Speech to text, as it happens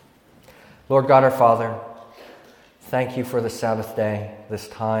Lord God our Father, thank you for the Sabbath day, this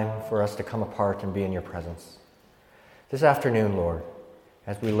time for us to come apart and be in your presence. This afternoon, Lord,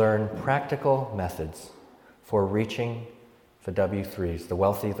 as we learn practical methods for reaching the W3s, the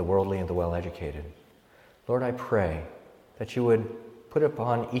wealthy, the worldly, and the well-educated, Lord, I pray that you would put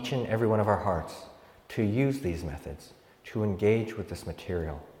upon each and every one of our hearts to use these methods, to engage with this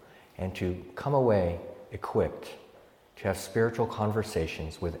material, and to come away equipped to have spiritual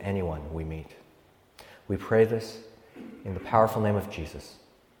conversations with anyone we meet. We pray this in the powerful name of Jesus.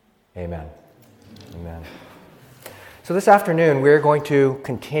 Amen. Amen. So this afternoon, we're going to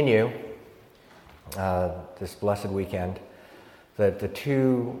continue this blessed weekend. The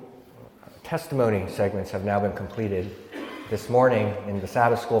two testimony segments have now been completed. This morning in the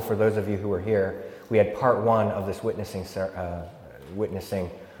Sabbath school, for those of you who were here, we had part one of this witnessing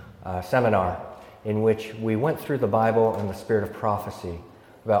seminar, in which we went through the Bible and the spirit of prophecy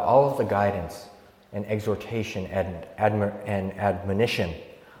about all of the guidance and exhortation and admonition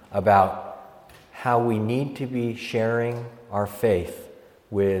about how we need to be sharing our faith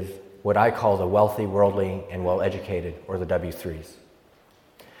with what I call the wealthy, worldly, and well-educated, or the W3s.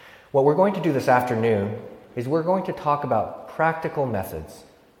 What we're going to do this afternoon is we're going to talk about practical methods,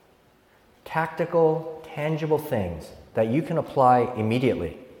 tactical, tangible things that you can apply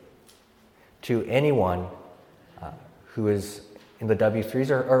immediately to anyone who is in the W3s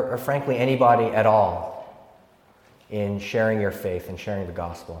or frankly anybody at all in sharing your faith and sharing the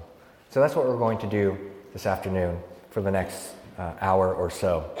gospel. So that's what we're going to do this afternoon for the next hour or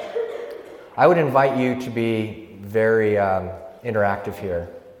so. I would invite you to be very interactive here.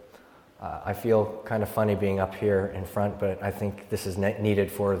 I feel kind of funny being up here in front, but I think this is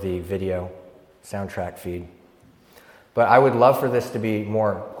needed for the video soundtrack feed. But I would love for this to be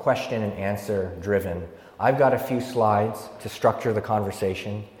more question and answer driven. I've got a few slides to structure the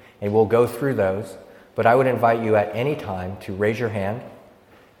conversation, and we'll go through those. But I would invite you at any time to raise your hand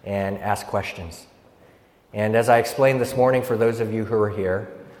and ask questions. And as I explained this morning for those of you who are here,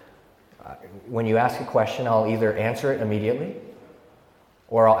 when you ask a question, I'll either answer it immediately,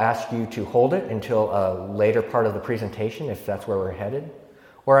 or I'll ask you to hold it until a later part of the presentation, if that's where we're headed.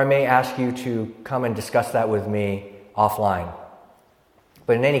 Or I may ask you to come and discuss that with me offline.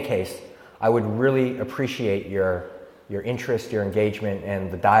 But in any case, I would really appreciate your interest, your engagement,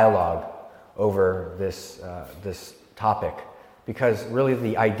 and the dialogue over this topic, because really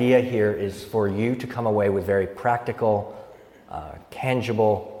the idea here is for you to come away with very practical,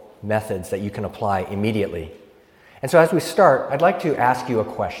 tangible methods that you can apply immediately. And so as we start, I'd like to ask you a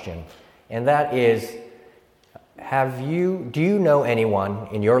question, and that is, do you know anyone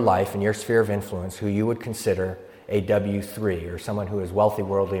in your life, in your sphere of influence, who you would consider a W3, or someone who is wealthy,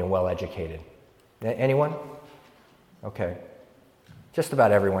 worldly, and well-educated? Anyone? Okay. Just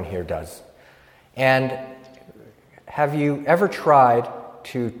about everyone here does. And have you ever tried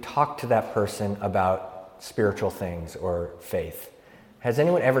to talk to that person about spiritual things or faith? Has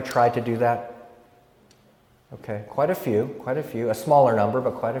anyone ever tried to do that? Okay, quite a few, a smaller number,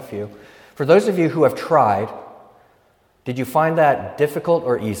 but quite a few. For those of you who have tried, did you find that difficult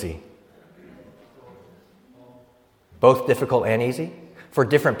or easy? Both difficult and easy? For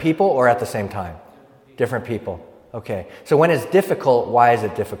different people or at the same time? Different people. Okay. So when it's difficult, why is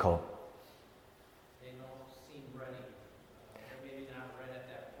it difficult? They don't seem ready. They're maybe not ready at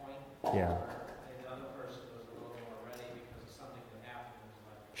that point. Yeah. And the other person was a little more ready because of something that happened in his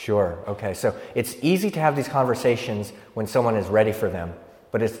life. Sure. Okay. So it's easy to have these conversations when someone is ready for them,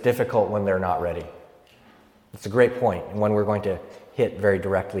 but it's difficult when they're not ready. It's a great point, and one we're going to hit very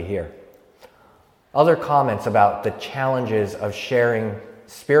directly here. Other comments about the challenges of sharing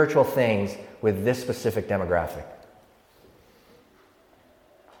spiritual things with this specific demographic?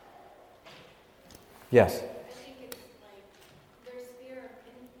 Yes? I think it's like their sphere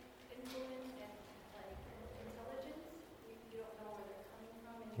of influence and like intelligence. You don't know where they're coming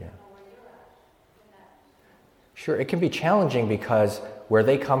from, and you don't know where you're at in that. Sure, it can be challenging because where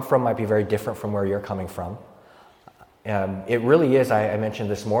they come from might be very different from where you're coming from. It really is, I mentioned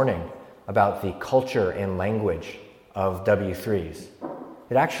this morning, about the culture and language of W3s.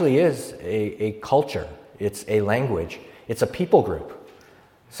 It actually is a culture. It's a language. It's a people group.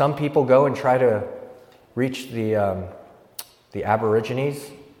 Some people go and try to reach the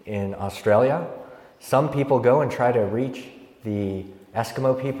Aborigines in Australia. Some people go and try to reach the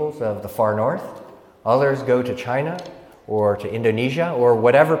Eskimo peoples of the far north. Others go to China or to Indonesia or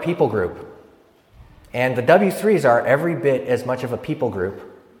whatever people group. And the W3s are every bit as much of a people group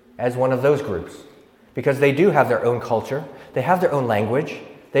as one of those groups, because they do have their own culture, they have their own language,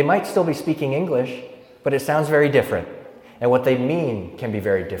 they might still be speaking English, but it sounds very different. And what they mean can be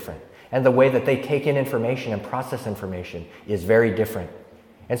very different. And the way that they take in information and process information is very different.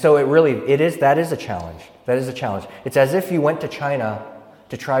 And so that is a challenge. That is a challenge. It's as if you went to China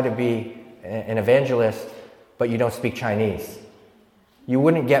to try to be an evangelist, but you don't speak Chinese. You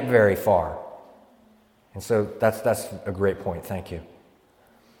wouldn't get very far. And so that's a great point. Thank you.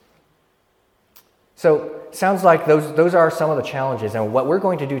 So sounds like those are some of the challenges. And what we're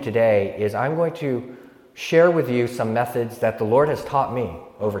going to do today is I'm going to share with you some methods that the Lord has taught me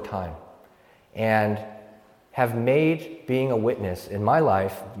over time and have made being a witness in my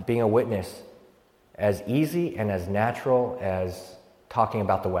life, being a witness, as easy and as natural as talking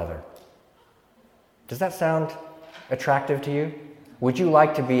about the weather. Does that sound attractive to you? Would you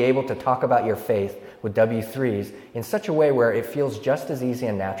like to be able to talk about your faith with W3s in such a way where it feels just as easy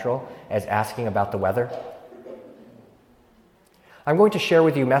and natural as asking about the weather? I'm going to share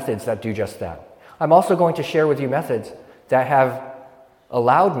with you methods that do just that. I'm also going to share with you methods that have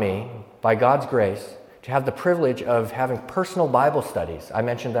allowed me, by God's grace, to have the privilege of having personal Bible studies. I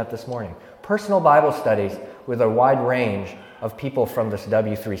mentioned that this morning. Personal Bible studies with a wide range of people from this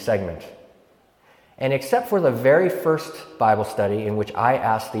W3 segment. And except for the very first Bible study in which I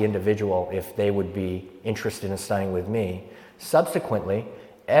asked the individual if they would be interested in studying with me, subsequently,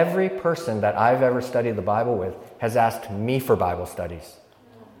 every person that I've ever studied the Bible with has asked me for Bible studies,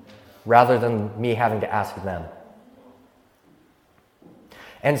 rather than me having to ask them.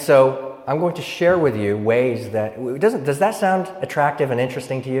 And so I'm going to share with you ways that... Does that sound attractive and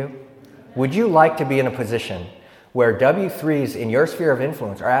interesting to you? Would you like to be in a position where W3s in your sphere of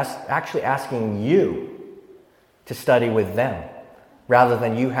influence are actually asking you to study with them, rather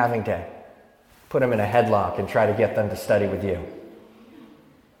than you having to put them in a headlock and try to get them to study with you?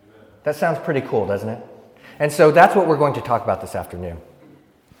 That sounds pretty cool, doesn't it? And so that's what we're going to talk about this afternoon.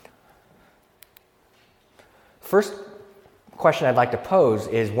 First question I'd like to pose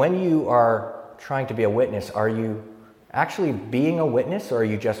is, when you are trying to be a witness, are you actually being a witness, or are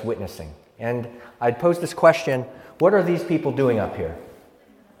you just witnessing? And I'd pose this question: what are these people doing up here?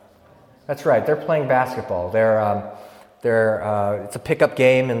 That's right, they're playing basketball. It's a pickup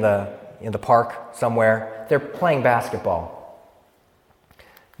game in the park somewhere. They're playing basketball.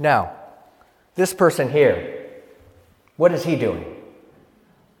 Now, this person here, what is he doing?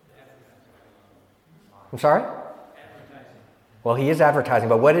 I'm sorry? Well, he is advertising,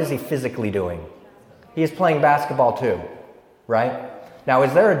 but what is he physically doing? He is playing basketball too, right? Now,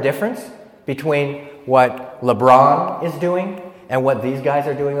 is there a difference between what LeBron is doing and what these guys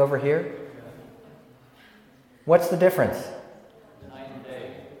are doing over here? What's the difference? Night and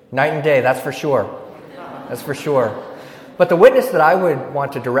day. Night and day, that's for sure. That's for sure. But the witness that I would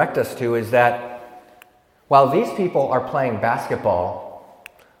want to direct us to is that while these people are playing basketball,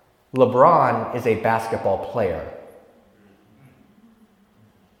 LeBron is a basketball player.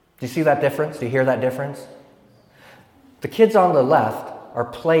 Do you see that difference? Do you hear that difference? The kids on the left are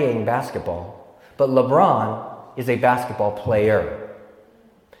playing basketball, but LeBron is a basketball player.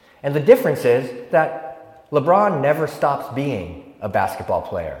 And the difference is that LeBron never stops being a basketball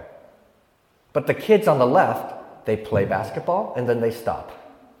player. But the kids on the left, they play basketball and then they stop.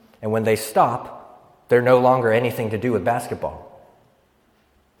 And when they stop, they're no longer anything to do with basketball.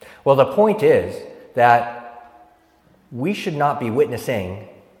 Well, the point is that we should not be witnessing.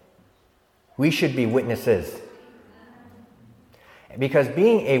 We should be witnesses. Because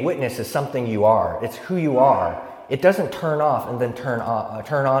being a witness is something you are. It's who you are. It doesn't turn off and then turn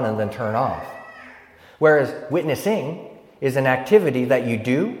on and then turn off. Whereas witnessing is an activity that you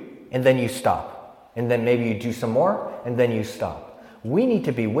do and then you stop. And then maybe you do some more and then you stop. We need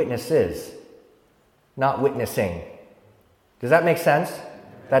to be witnesses, not witnessing. Does that make sense?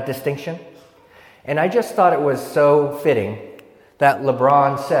 That distinction? And I just thought it was so fitting that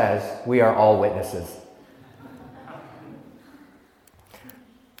LeBron says we are all witnesses.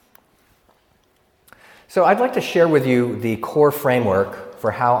 So I'd like to share with you the core framework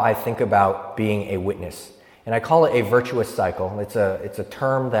for how I think about being a witness. And I call it a virtuous cycle. It's a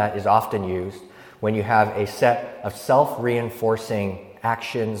term that is often used when you have a set of self-reinforcing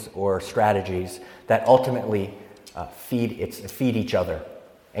actions or strategies that ultimately feed each other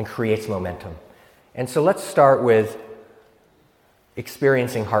and creates momentum. And so let's start with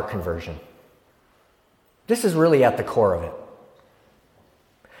experiencing heart conversion. This is really at the core of it.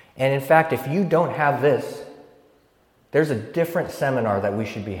 And in fact, if you don't have this, there's a different seminar that we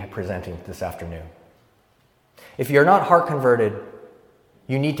should be presenting this afternoon. If you're not heart converted,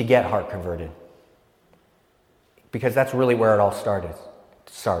 you need to get heart converted. Because that's really where it all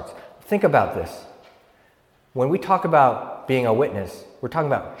starts. Think about this. When we talk about being a witness, we're talking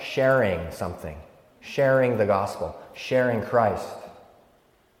about sharing something. sharing the gospel, sharing Christ.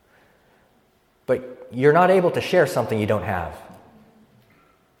 But you're not able to share something you don't have.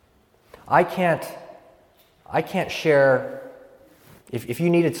 I can't share, if you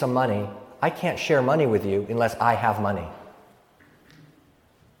needed some money, I can't share money with you unless I have money.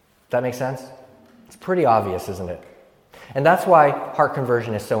 Does that make sense? It's pretty obvious, isn't it? And that's why heart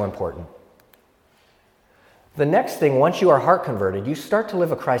conversion is so important. The next thing, once you are heart converted, you start to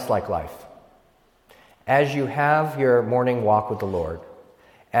live a Christ-like life. As you have your morning walk with the Lord,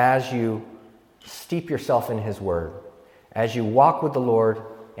 as you steep yourself in His Word, as you walk with the Lord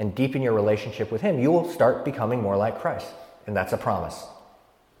and deepen your relationship with Him, you will start becoming more like Christ. And that's a promise.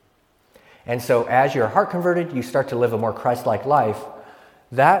 And so as you're heart converted, you start to live a more Christ-like life.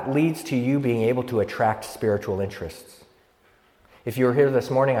 That leads to you being able to attract spiritual interests. If you were here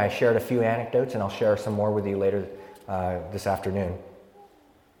this morning, I shared a few anecdotes, and I'll share some more with you later this afternoon.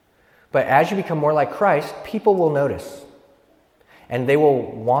 But as you become more like Christ, people will notice, and they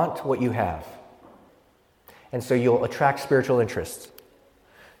will want what you have. And so you'll attract spiritual interests.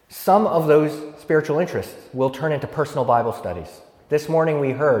 Some of those spiritual interests will turn into personal Bible studies. This morning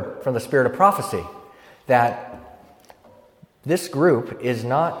we heard from the Spirit of Prophecy that this group is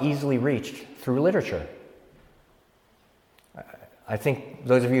not easily reached through literature. I think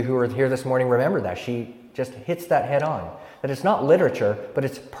those of you who were here this morning remember that. She just hits that head on. That it's not literature, but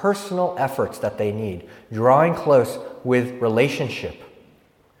it's personal efforts that they need. Drawing close with relationship,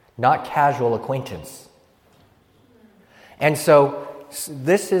 not casual acquaintance. And so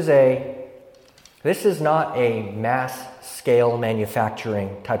this is not a mass scale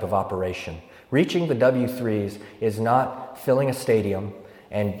manufacturing type of operation. Reaching the W3s is not filling a stadium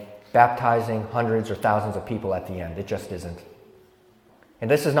and baptizing hundreds or thousands of people at the end. It just isn't. And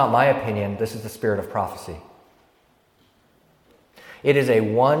this is not my opinion, this is the Spirit of Prophecy. It is a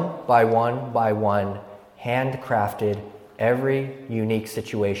one by one, handcrafted, every unique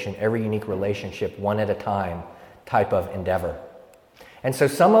situation, every unique relationship, one at a time type of endeavor. And so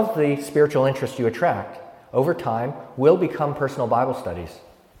some of the spiritual interests you attract over time will become personal Bible studies.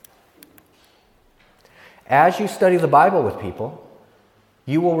 As you study the Bible with people,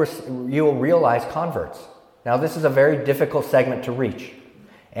 you will realize converts. Now, this is a very difficult segment to reach.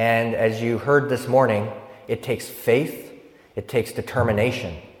 And as you heard this morning, it takes faith, it takes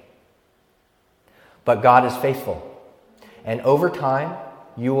determination. But God is faithful. And over time,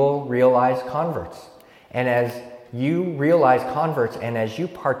 you will realize converts. And as you realize converts and as you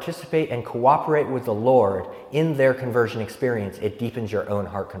participate and cooperate with the Lord in their conversion experience, it deepens your own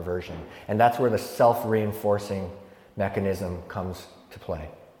heart conversion. And that's where the self-reinforcing mechanism comes to play.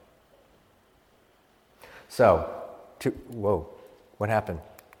 So, whoa, what happened?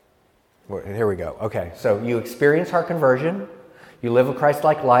 Here we go. Okay, so you experience heart conversion, you live a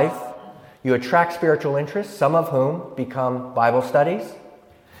Christ-like life, you attract spiritual interests, some of whom become Bible studies,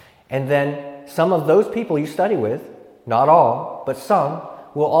 and then some of those people you study with, not all, but some,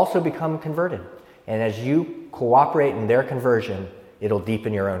 will also become converted. And as you cooperate in their conversion, it'll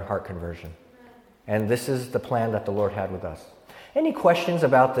deepen your own heart conversion. And this is the plan that the Lord had with us. Any questions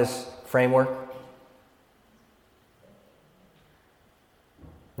about this framework?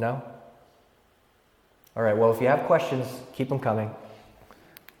 No? All right, well, if you have questions, keep them coming.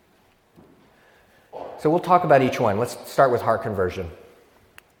 So we'll talk about each one. Let's start with heart conversion.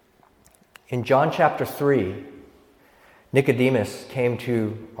 In John chapter 3, Nicodemus came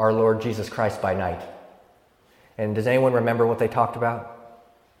to our Lord Jesus Christ by night. And does anyone remember what they talked about?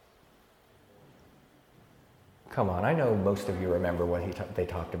 Come on, I know most of you remember what they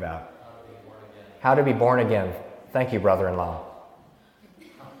talked about. How to be born again. Thank you, brother-in-law.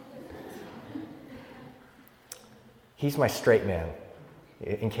 He's my straight man.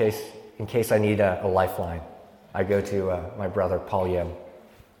 In case I need a lifeline, I go to my brother, Paul Yim.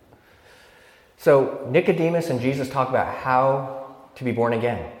 So Nicodemus and Jesus talk about how to be born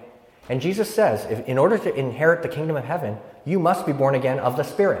again. And Jesus says, in order to inherit the kingdom of heaven, you must be born again of the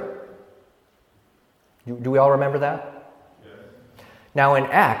Spirit. Do we all remember that? Yes. Now in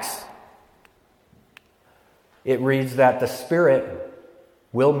Acts, it reads that the Spirit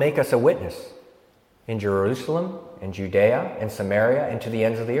will make us a witness in Jerusalem, in Judea, and Samaria, and to the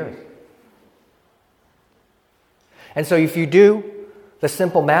ends of the earth. And so if you do the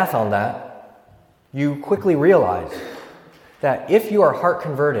simple math on that, you quickly realize that if you are heart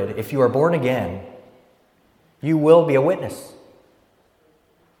converted, if you are born again, you will be a witness.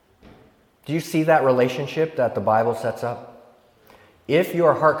 Do you see that relationship that the Bible sets up? If you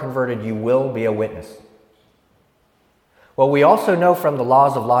are heart converted, you will be a witness. Well, we also know from the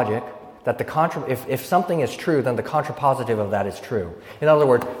laws of logic that if something is true, then the contrapositive of that is true. In other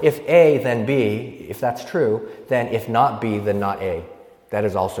words, if A, then B, if that's true, then if not B, then not A. That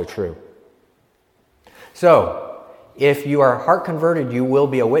is also true. So, if you are heart converted, you will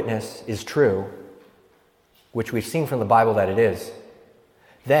be a witness is true, which we've seen from the Bible that it is.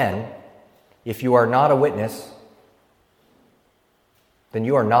 Then, if you are not a witness, then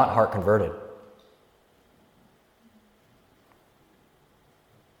you are not heart converted.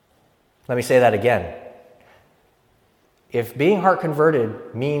 Let me say that again. If being heart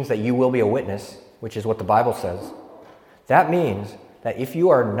converted means that you will be a witness, which is what the Bible says, that means that if you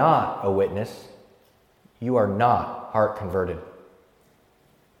are not a witness, you are not heart converted.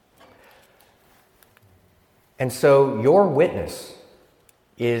 And so your witness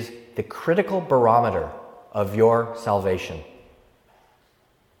is the critical barometer of your salvation.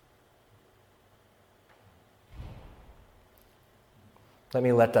 Let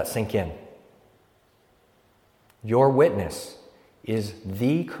me let that sink in. Your witness is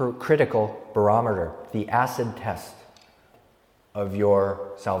the critical barometer, the acid test of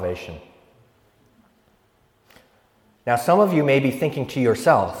your salvation. Now, some of you may be thinking to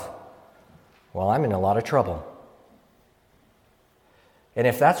yourself, well, I'm in a lot of trouble. And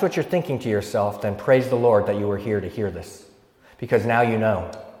if that's what you're thinking to yourself, then praise the Lord that you were here to hear this, because now you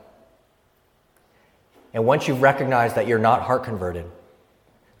know. And once you've recognized that you're not heart converted,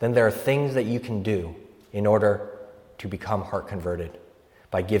 then there are things that you can do in order to become heart converted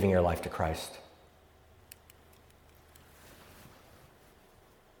by giving your life to Christ.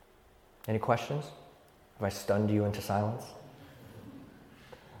 Any questions? Have I stunned you into silence?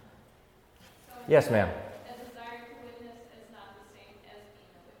 Yes, ma'am. A desire to witness is not the same as being a witness.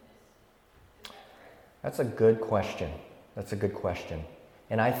 Is that correct? That's a good question.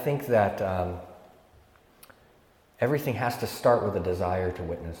 And I think that everything has to start with a desire to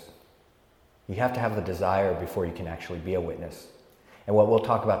witness. You have to have the desire before you can actually be a witness. And what we'll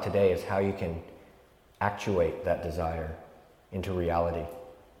talk about today is how you can actuate that desire into reality.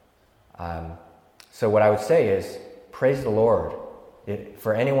 So what I would say is, praise the Lord.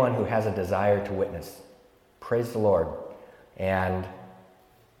 For anyone who has a desire to witness, praise the Lord. And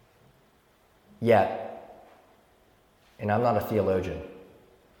yet, and I'm not a theologian,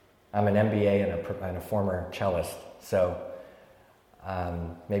 I'm an MBA and a former cellist, so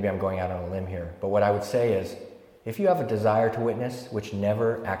maybe I'm going out on a limb here. But what I would say is, if you have a desire to witness, which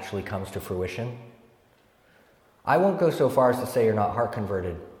never actually comes to fruition, I won't go so far as to say you're not heart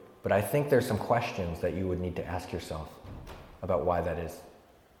converted, but I think there's some questions that you would need to ask yourself about why that is.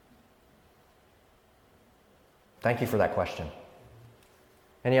 Thank you for that question.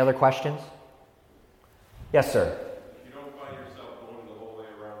 Any other questions? Yes, sir. If you don't find yourself going the whole way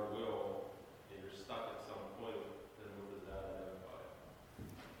around the wheel and you're stuck at some point, then what does that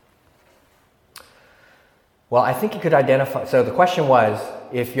identify? Well, I think you could identify. So the question was,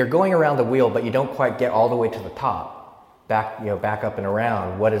 if you're going around the wheel but you don't quite get all the way to the top, back up and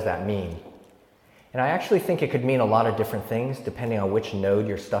around, what does that mean? And I actually think it could mean a lot of different things depending on which node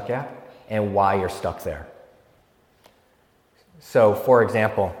you're stuck at and why you're stuck there. So, for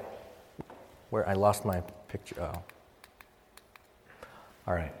example, where I lost my picture. Oh.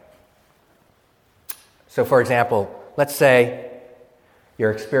 All right. So, for example, let's say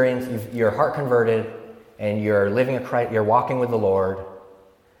you're heart converted and you're you're walking with the Lord,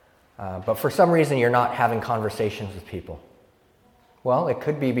 but for some reason you're not having conversations with people. Well, it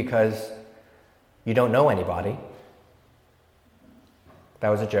could be because you don't know anybody. That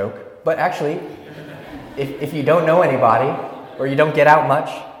was a joke. But actually, if you don't know anybody or you don't get out much,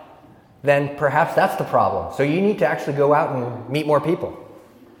 then perhaps that's the problem. So you need to actually go out and meet more people.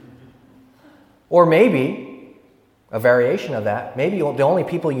 Or maybe, a variation of that, maybe the only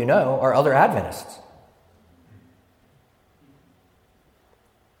people you know are other Adventists.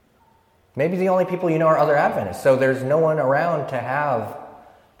 Maybe the only people you know are other Adventists, so there's no one around to have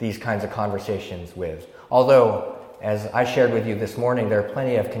these kinds of conversations with. Although, as I shared with you this morning, there are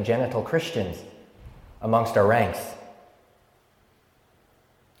plenty of congenital Christians amongst our ranks.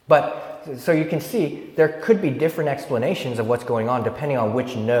 But, so you can see, there could be different explanations of what's going on depending on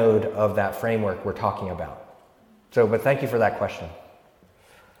which node of that framework we're talking about. But thank you for that question.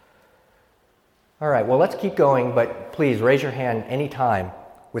 All right, well, let's keep going, but please raise your hand anytime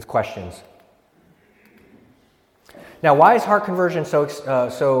with questions. Now, why is heart conversion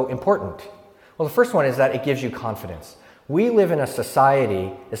so important? Well, the first one is that it gives you confidence. We live in a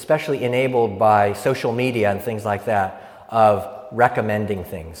society, especially enabled by social media and things like that, of recommending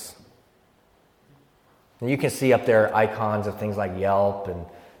things. And you can see up there icons of things like Yelp and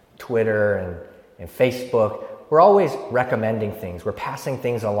Twitter and Facebook, we're always recommending things. We're passing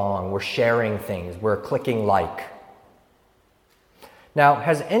things along. We're sharing things. We're clicking like. Now,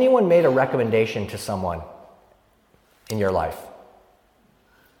 has anyone made a recommendation to someone in your life?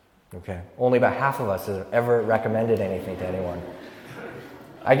 Okay. Only about half of us have ever recommended anything to anyone.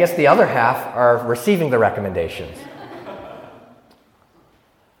 I guess the other half are receiving the recommendations.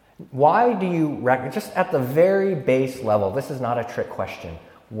 Why do you, just at the very base level, this is not a trick question.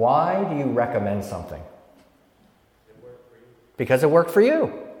 Why do you recommend something? Because it worked for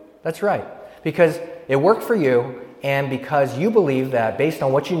you. That's right. Because it worked for you, and because you believe that based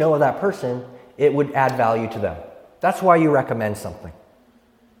on what you know of that person, it would add value to them. That's why you recommend something.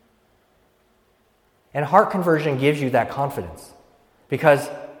 And heart conversion gives you that confidence. Because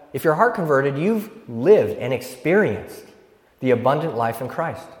if you're heart converted, you've lived and experienced the abundant life in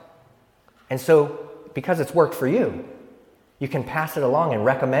Christ. And so, because it's worked for you, you can pass it along and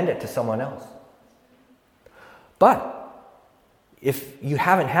recommend it to someone else. But if you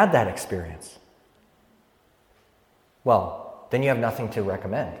haven't had that experience, well, then you have nothing to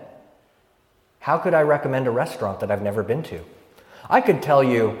recommend. How could I recommend a restaurant that I've never been to? I could tell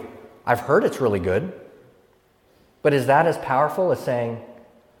you, I've heard it's really good, but is that as powerful as saying,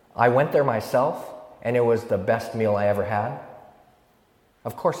 I went there myself and it was the best meal I ever had?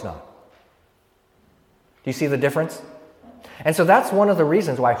 Of course not. Do you see the difference? And so that's one of the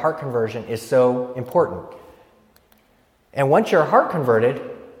reasons why heart conversion is so important. And once you're heart converted,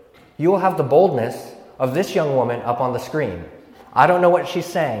 you will have the boldness of this young woman up on the screen. I don't know what she's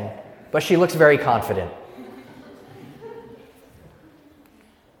saying, but she looks very confident.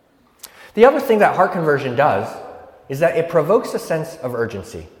 The other thing that heart conversion does is that it provokes a sense of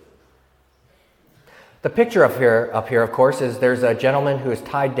urgency. The picture up here, of course, is there's a gentleman who is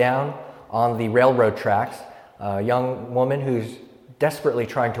tied down on the railroad tracks, a young woman who's desperately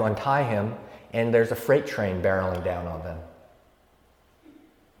trying to untie him, and there's a freight train barreling down on them.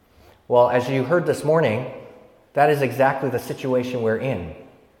 Well, as you heard this morning, that is exactly the situation we're in.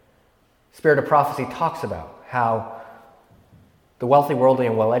 Spirit of Prophecy talks about how the wealthy, worldly,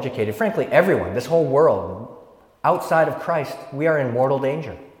 and well-educated, frankly, everyone, this whole world, outside of Christ, we are in mortal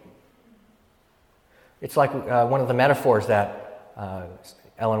danger. It's like one of the metaphors that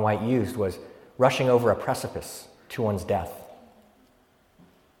Ellen White used was rushing over a precipice to one's death.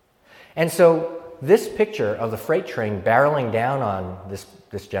 And so this picture of the freight train barreling down on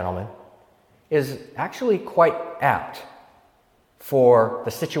this gentleman is actually quite apt for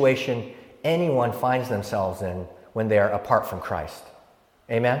the situation anyone finds themselves in when they are apart from Christ.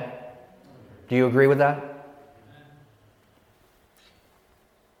 Amen? Do you agree with that?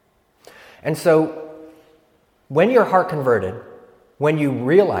 And so, when you're heart converted, when you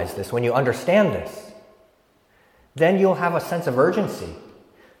realize this, when you understand this, then you'll have a sense of urgency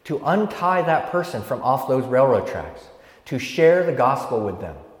to untie that person from off those railroad tracks, to share the gospel with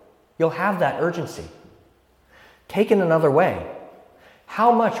them. You'll have that urgency. Taken another way,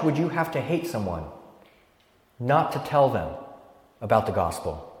 how much would you have to hate someone not to tell them about the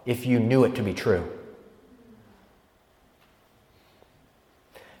gospel if you knew it to be true?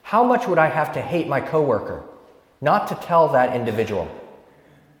 How much would I have to hate my coworker not to tell that individual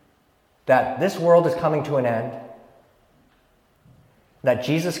that this world is coming to an end, that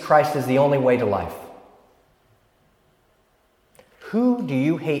Jesus Christ is the only way to life? Who do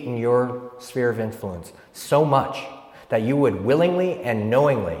you hate in your sphere of influence so much that you would willingly and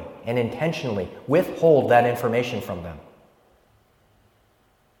knowingly and intentionally withhold that information from them?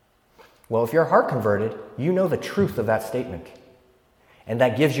 Well, if you're heart converted, you know the truth of that statement. And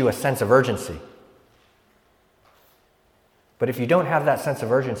that gives you a sense of urgency. But if you don't have that sense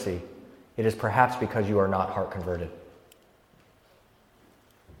of urgency, it is perhaps because you are not heart converted.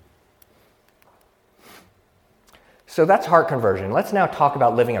 So that's heart conversion. Let's now talk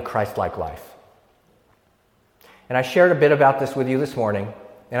about living a Christ-like life. And I shared a bit about this with you this morning,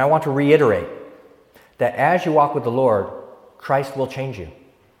 and I want to reiterate that as you walk with the Lord, Christ will change you.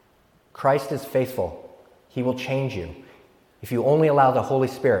 Christ is faithful. He will change you if you only allow the Holy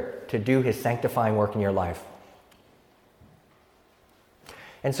Spirit to do His sanctifying work in your life.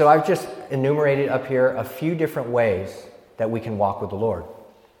 And so I've just enumerated up here a few different ways that we can walk with the Lord.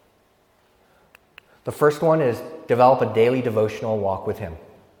 The first one is develop a daily devotional walk with Him.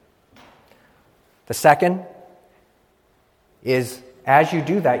 The second is, as you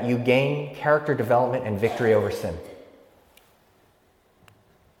do that, you gain character development and victory over sin.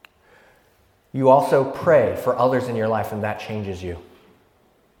 You also pray for others in your life, and that changes you.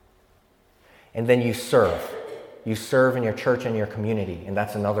 And then you serve. You serve in your church and your community, and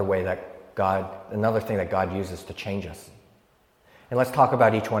that's another way that another thing that God uses to change us. And let's talk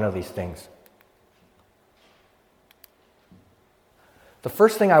about each one of these things. The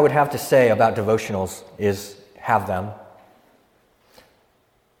first thing I would have to say about devotionals is have them.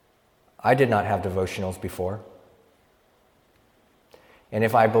 I did not have devotionals before. And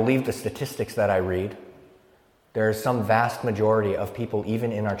if I believe the statistics that I read, there is some vast majority of people,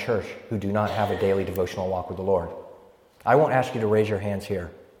 even in our church, who do not have a daily devotional walk with the Lord. I won't ask you to raise your hands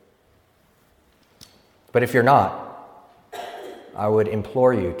here. But if you're not, I would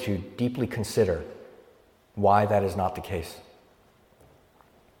implore you to deeply consider why that is not the case.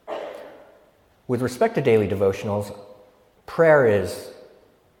 With respect to daily devotionals, prayer is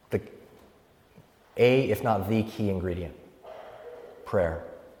if not the key ingredient. Prayer.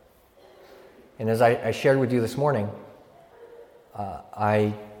 And as I shared with you this morning,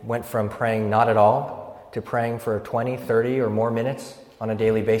 I went from praying not at all to praying for 20, 30 or more minutes on a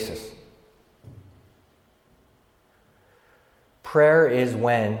daily basis. Prayer is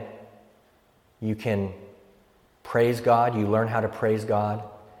when you can praise God, you learn how to praise God,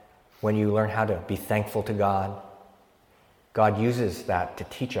 when you learn how to be thankful to God. God uses that to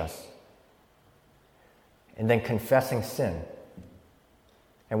teach us. And then confessing sin.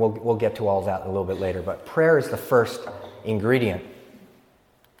 And we'll get to all that a little bit later. But prayer is the first ingredient.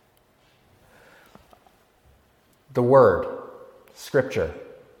 The Word, Scripture,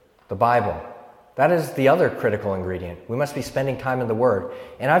 the Bible, that is the other critical ingredient. We must be spending time in the Word.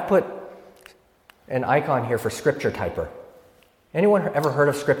 And I've put an icon here for Scripture Typer. Anyone ever heard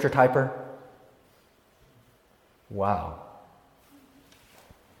of Scripture Typer? Wow.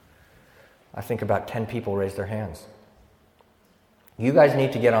 I think about 10 people raised their hands. You guys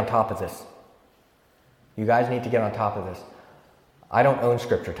need to get on top of this. You guys need to get on top of this. I don't own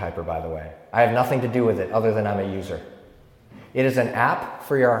Scripture Typer, by the way. I have nothing to do with it other than I'm a user. It is an app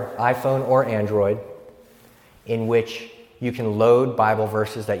for your iPhone or Android in which you can load Bible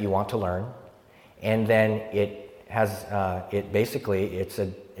verses that you want to learn, and then it has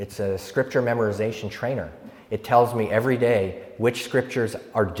it's a scripture memorization trainer. It tells me every day which scriptures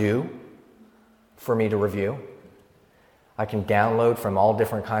are due for me to review. I can download from all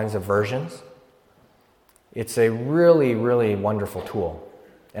different kinds of versions. It's a really, really wonderful tool,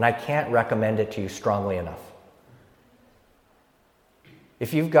 and I can't recommend it to you strongly enough.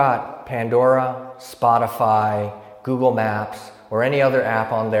 If you've got Pandora, Spotify, Google Maps, or any other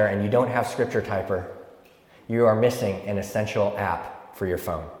app on there and you don't have Scripture Typer, you are missing an essential app for your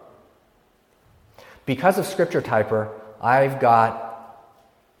phone. Because of Scripture Typer,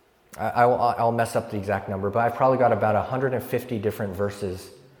 I'll mess up the exact number, but I've probably got about 150 different verses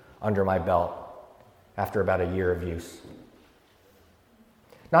under my belt after about a year of use.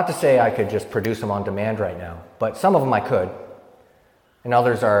 Not to say I could just produce them on demand right now, but some of them I could, and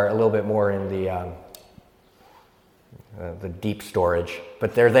others are a little bit more in the deep storage,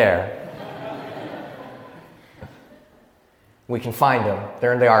 but they're there. We can find them.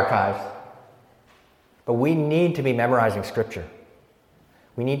 They're in the archives. But we need to be memorizing Scripture.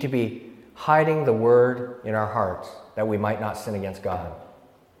 We need to be hiding the Word in our hearts that we might not sin against God.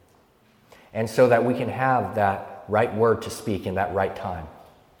 And so that we can have that right word to speak in that right time.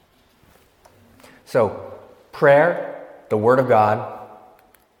 So, prayer, the Word of God.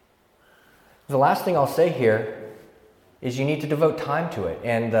 The last thing I'll say here is you need to devote time to it.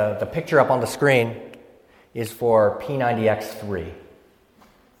 And the picture up on the screen is for P90X3.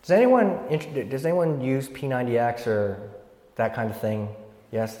 Does anyone use P90X or that kind of thing?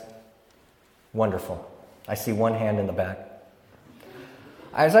 Yes? Wonderful. I see one hand in the back.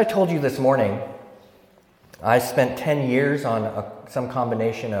 As I told you this morning, I spent 10 years on some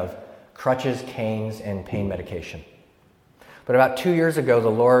combination of crutches, canes, and pain medication. But about 2 years ago, the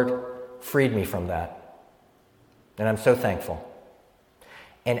Lord freed me from that. And I'm so thankful.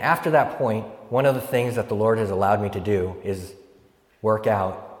 And after that point, one of the things that the Lord has allowed me to do is work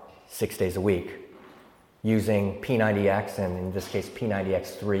out 6 days a week using P90X, and in this case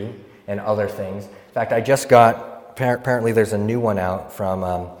P90X3 and other things. In fact, I just got, apparently there's a new one out from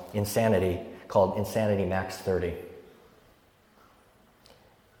Insanity called Insanity Max 30.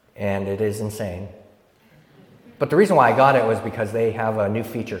 And it is insane. But the reason why I got it was because they have a new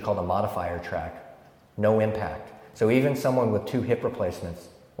feature called a modifier track, no impact. So even someone with 2 hip replacements,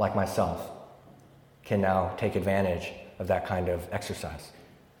 like myself, can now take advantage of that kind of exercise.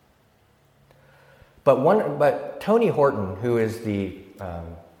 But Tony Horton, who is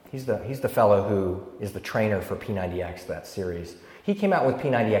he's the fellow who is the trainer for P90X, that series. He came out with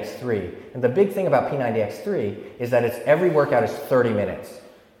P90X3, and the big thing about P90X3 is that every workout is 30 minutes.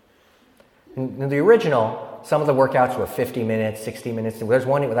 In the original, some of the workouts were 50 minutes, 60 minutes. There's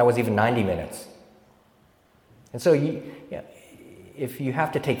one that was even 90 minutes. And so if you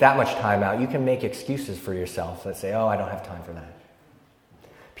have to take that much time out, you can make excuses for yourself that say, oh, I don't have time for that.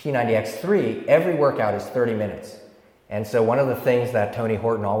 P90X3, every workout is 30 minutes. And so one of the things that Tony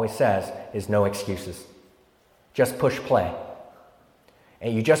Horton always says is no excuses. Just push play.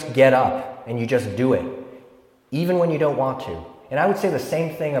 And you just get up and you just do it, even when you don't want to. And I would say the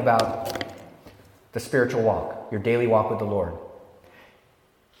same thing about the spiritual walk, your daily walk with the Lord.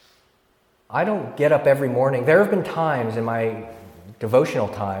 I don't get up every morning. There have been times in my devotional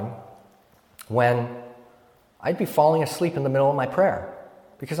time when I'd be falling asleep in the middle of my prayer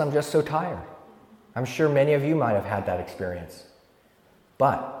because I'm just so tired. I'm sure many of you might have had that experience.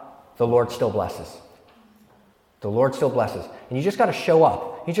 But the Lord still blesses. The Lord still blesses. And you just got to show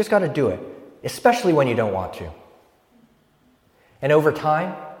up. You just got to do it, especially when you don't want to. And over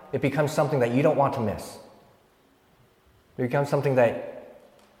time, it becomes something that you don't want to miss. It becomes something that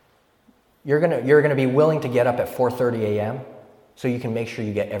you're going to be willing to get up at 4:30 a.m. so you can make sure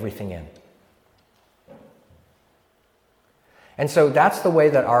you get everything in. And so that's the way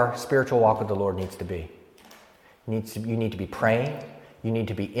that our spiritual walk with the Lord needs to be. You need to be praying. You need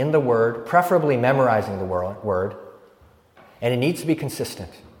to be in the Word, preferably memorizing the Word. And it needs to be consistent.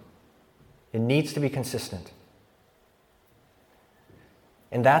 It needs to be consistent.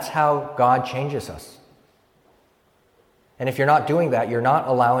 And that's how God changes us. And if you're not doing that, you're not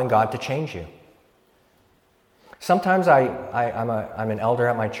allowing God to change you. Sometimes I'm an elder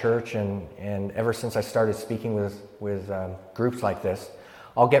at my church, and ever since I started speaking with groups like this,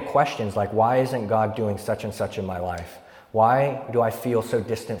 I'll get questions like, why isn't God doing such and such in my life? Why do I feel so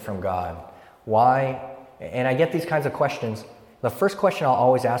distant from God? Why? And I get these kinds of questions. The first question I'll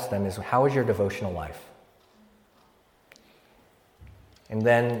always ask them is, how is your devotional life? And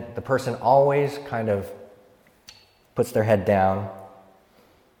then the person always kind of puts their head down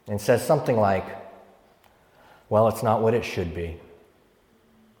and says something like, well, it's not what it should be.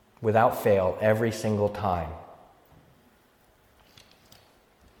 Without fail, every single time.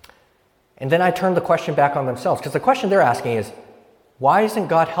 And then I turn the question back on themselves, because the question they're asking is, why isn't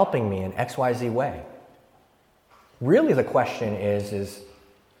God helping me in XYZ way? Really the question is,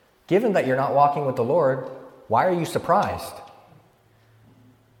 given that you're not walking with the Lord, why are you surprised?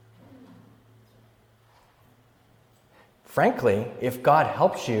 Frankly, if God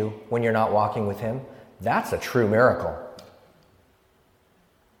helps you when you're not walking with Him, that's a true miracle.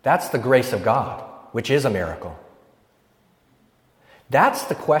 That's the grace of God, which is a miracle. That's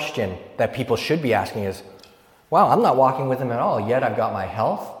the question that people should be asking is, wow, I'm not walking with Him at all, yet I've got my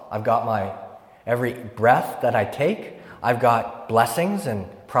health, I've got my every breath that I take, I've got blessings and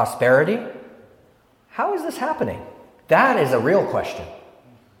prosperity. How is this happening? That is a real question.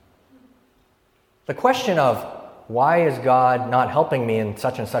 The question of, why is God not helping me in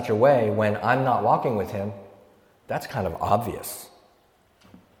such and such a way when I'm not walking with Him? That's kind of obvious.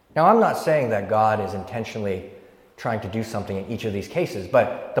 Now, I'm not saying that God is intentionally trying to do something in each of these cases,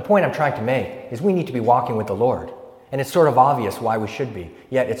 but the point I'm trying to make is we need to be walking with the Lord. And it's sort of obvious why we should be,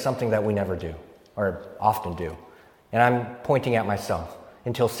 yet it's something that we never do, or often do. And I'm pointing at myself.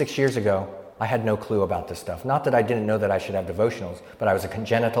 Until 6 years ago, I had no clue about this stuff. Not that I didn't know that I should have devotionals, but I was a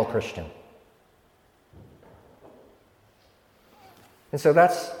congenital Christian. And so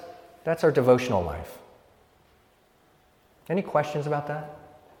that's our devotional life. Any questions about that?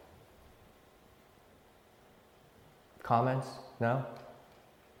 Comments? No?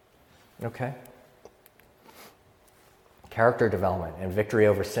 Okay. Character development and victory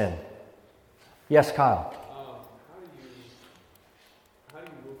over sin. Yes, Kyle. How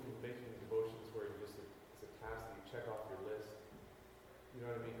do you move from making devotions where you just it's a task that you check off your list? You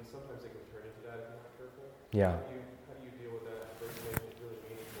know what I mean? Because sometimes it can turn into that if you're not careful. Yeah. How do you deal with that versus making it really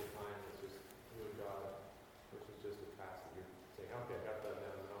meaningful time that's just you and God versus just a task that you're saying, okay, I got that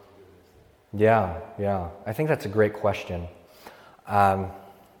down, now I'm doing this thing. Yeah. I think that's a great question.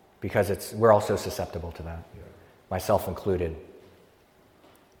 Because we're all so susceptible to that, myself included.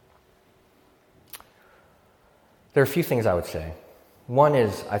 There are a few things I would say. One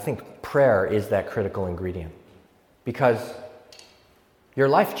is, I think prayer is that critical ingredient. Because your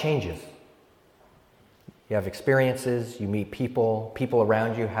life changes. You have experiences, you meet people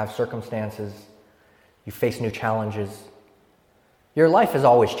around you have circumstances, you face new challenges. Your life is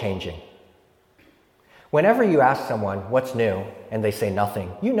always changing. Whenever you ask someone what's new and they say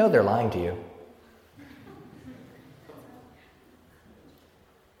nothing, you know they're lying to you.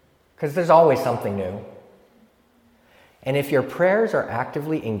 Because there's always something new. And if your prayers are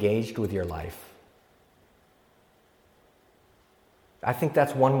actively engaged with your life, I think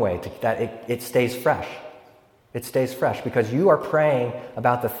that's one way that it stays fresh. It stays fresh because you are praying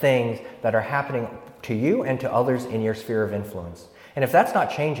about the things that are happening to you and to others in your sphere of influence. And if that's not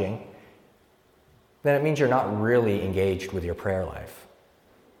changing, then it means you're not really engaged with your prayer life.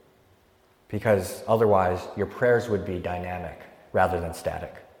 because otherwise your prayers would be dynamic rather than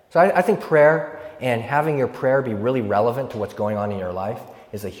static. So I think prayer and having your prayer be really relevant to what's going on in your life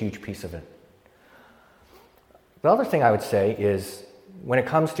is a huge piece of it. The other thing I would say is when it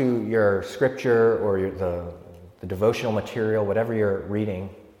comes to your scripture or the devotional material, whatever you're reading,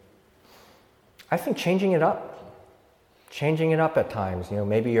 I think changing it up at times.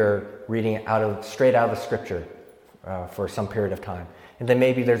 Maybe you're reading straight out of the scripture for some period of time. And then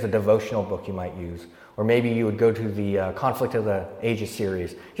maybe there's a devotional book you might use. Or maybe you would go to the Conflict of the Ages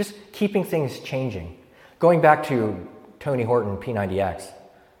series. Just keeping things changing. Going back to Tony Horton, P90X,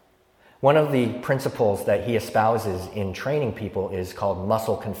 one of the principles that he espouses in training people is called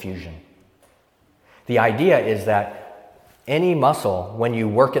muscle confusion. The idea is that any muscle, when you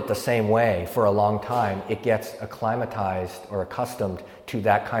work it the same way for a long time, it gets acclimatized or accustomed to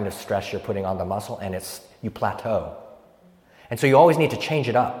that kind of stress you're putting on the muscle, and you plateau. And so you always need to change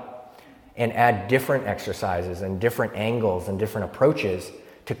it up and add different exercises and different angles and different approaches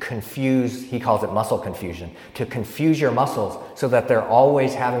to confuse, he calls it muscle confusion, to confuse your muscles so that they're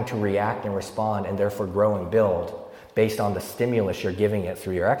always having to react and respond and therefore grow and build based on the stimulus you're giving it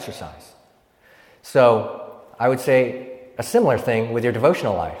through your exercise. So I would say a similar thing with your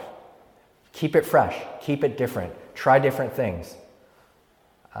devotional life. Keep it fresh, keep it different, try different things.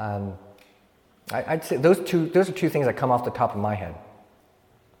 I'd say those are two things that come off the top of my head.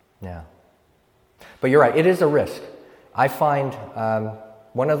 Yeah. But you're right, it is a risk. I find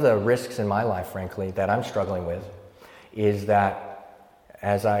one of the risks in my life, frankly, that I'm struggling with is that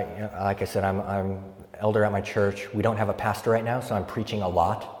like I said, I'm elder at my church. We don't have a pastor right now, so I'm preaching a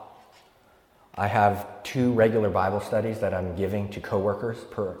lot. I have 2 regular Bible studies that I'm giving to coworkers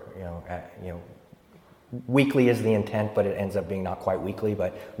weekly is the intent, but it ends up being not quite weekly,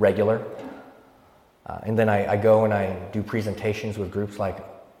 but regular. And then I go and I do presentations with groups like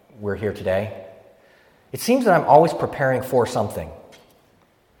we're here today. It seems that I'm always preparing for something.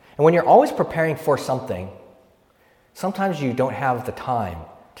 And when you're always preparing for something, sometimes you don't have the time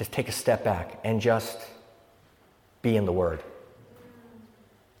to take a step back and just be in the Word.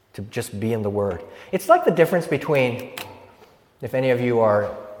 To just be in the Word. It's like the difference between, if any of you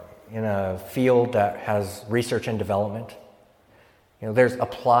are in a field that has research and development, there's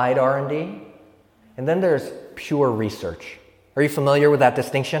applied R&D, and then there's pure research. Are you familiar with that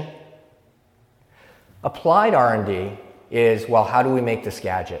distinction? Applied R&D is, well, how do we make this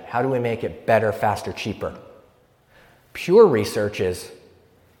gadget? How do we make it better, faster, cheaper? Pure research is,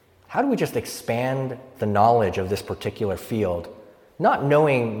 how do we just expand the knowledge of this particular field, not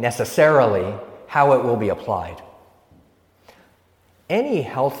knowing necessarily how it will be applied? Any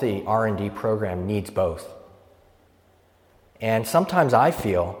healthy R&D program needs both. And sometimes I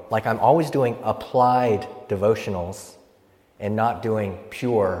feel like I'm always doing applied devotionals and not doing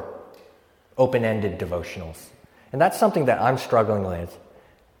pure, open-ended devotionals. And that's something that I'm struggling with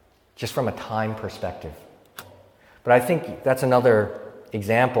just from a time perspective. But I think that's another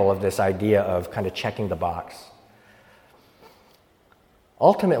example of this idea of kind of checking the box.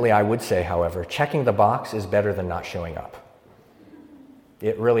 Ultimately, I would say, however, checking the box is better than not showing up.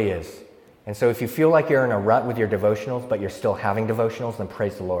 It really is. And so if you feel like you're in a rut with your devotionals, but you're still having devotionals, then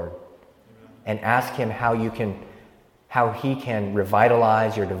praise the Lord. And ask Him how He can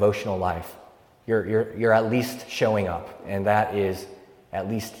revitalize your devotional life. You're at least showing up, and that is at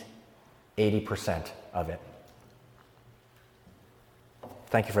least 80% of it.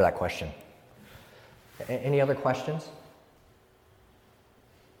 Thank you for that question. Any other questions?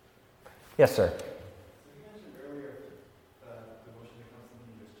 Yes, sir.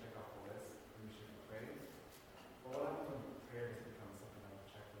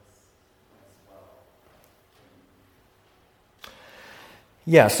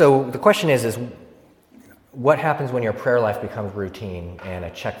 Yeah, so the question is what happens when your prayer life becomes routine and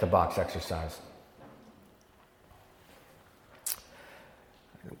a check-the-box exercise?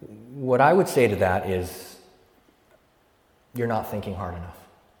 What I would say to that is you're not thinking hard enough.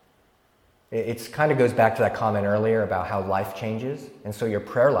 It kind of goes back to that comment earlier about how life changes, and so your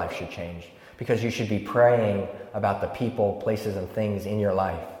prayer life should change because you should be praying about the people, places, and things in your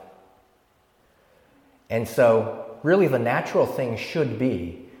life. And so really the natural thing should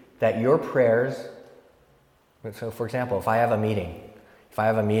be that your prayers, so for example, if I have a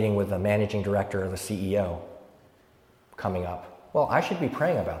meeting with the managing director or the CEO coming up, well, I should be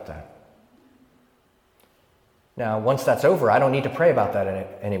praying about that. Now, once that's over, I don't need to pray about that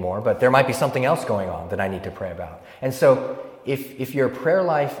anymore, but there might be something else going on that I need to pray about. And so if your prayer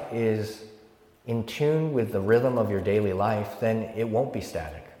life is in tune with the rhythm of your daily life, then it won't be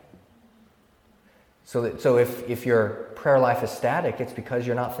static. So if your prayer life is static, it's because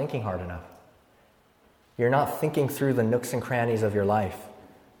you're not thinking hard enough. You're not thinking through the nooks and crannies of your life.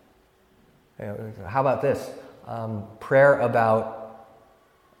 How about this? Prayer about,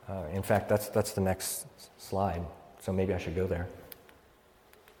 in fact, that's the next slide, so maybe I should go there.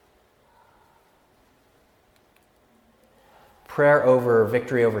 Prayer over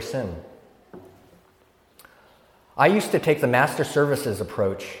victory over sin. I used to take the Master Services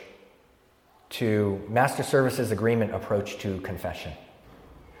Agreement approach to confession.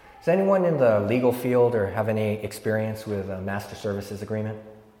 Is anyone in the legal field or have any experience with a Master Services Agreement?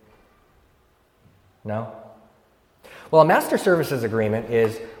 No? Well, a Master Services Agreement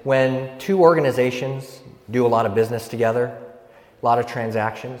is when two organizations do a lot of business together, a lot of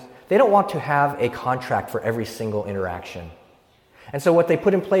transactions. They don't want to have a contract for every single interaction. And so what they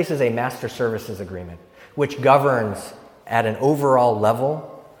put in place is a Master Services Agreement, which governs at an overall level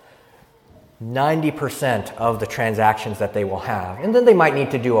 90% of the transactions that they will have. And then they might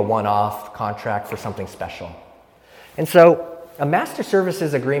need to do a one-off contract for something special. And so a Master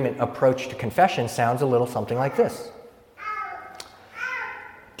Services Agreement approach to confession sounds a little something like this.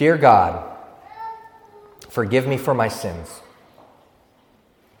 Dear God, forgive me for my sins.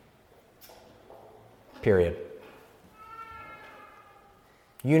 Period.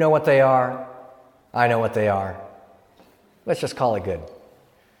 You know what they are. I know what they are. Let's just call it good.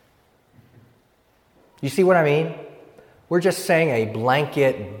 You see what I mean? We're just saying a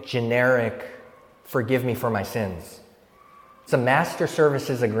blanket, generic, forgive me for my sins. It's a Master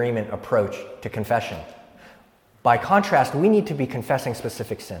Services Agreement approach to confession. By contrast, we need to be confessing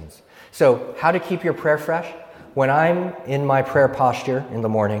specific sins. So, how to keep your prayer fresh? When I'm in my prayer posture in the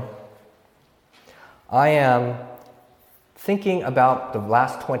morning, I am thinking about the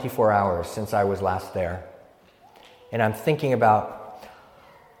last 24 hours since I was last there. And I'm thinking about,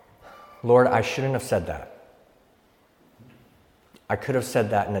 Lord, I shouldn't have said that. I could have said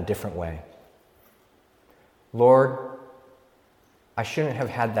that in a different way. Lord, I shouldn't have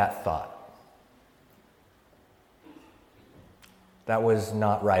had that thought. That was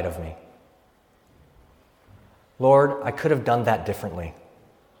not right of me. Lord, I could have done that differently.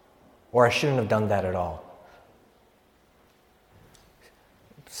 Or I shouldn't have done that at all.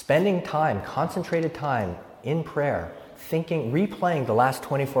 Spending time, concentrated time in prayer, thinking, replaying the last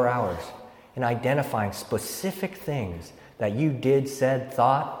 24 hours and identifying specific things that you did, said,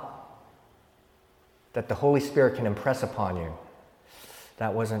 thought, that the Holy Spirit can impress upon you.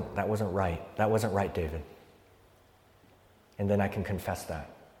 That wasn't right. That wasn't right, David. And then I can confess that.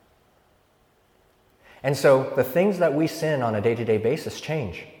 And so the things that we sin on a day-to-day basis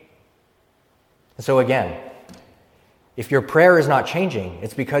change. And so again, if your prayer is not changing,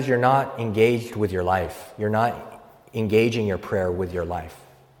 it's because you're not engaged with your life. You're not engaging your prayer with your life.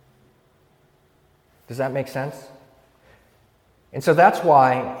 Does that make sense? And so that's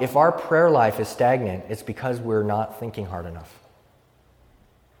why if our prayer life is stagnant, it's because we're not thinking hard enough.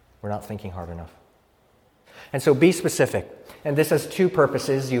 We're not thinking hard enough. And so be specific. And this has two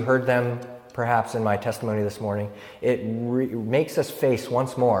purposes. You heard them perhaps in my testimony this morning. It makes us face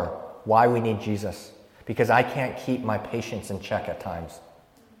once more why we need Jesus. Because I can't keep my patience in check at times.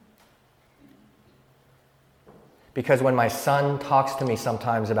 Because when my son talks to me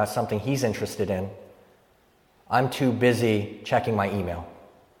sometimes about something he's interested in, I'm too busy checking my email.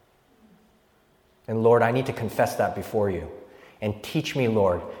 And Lord, I need to confess that before you. And teach me,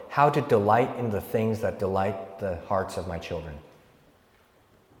 Lord, how to delight in the things that delight the hearts of my children.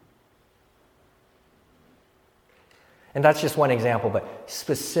 And that's just one example, but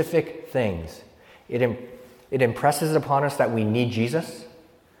specific things. It impresses upon us that we need Jesus,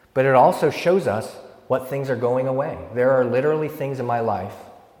 but it also shows us what things are going away. There are literally things in my life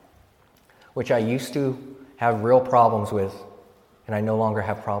which I used to have real problems with, and I no longer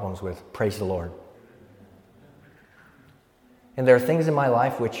have problems with. Praise the Lord. And there are things in my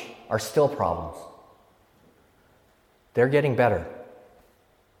life which are still problems. They're getting better,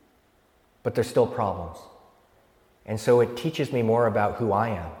 but they're still problems. And so it teaches me more about who I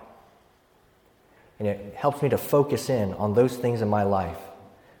am. And it helps me to focus in on those things in my life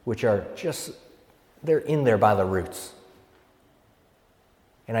which are just, they're in there by the roots.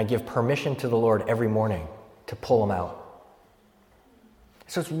 And I give permission to the Lord every morning to pull them out.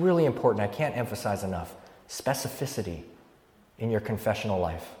 So it's really important, I can't emphasize enough, specificity in your confessional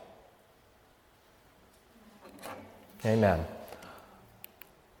life. Amen.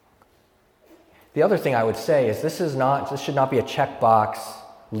 The other thing I would say is this should not be a checkbox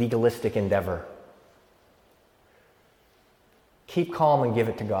legalistic endeavor. Keep calm and give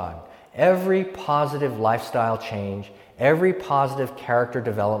it to God. Every positive lifestyle change, every positive character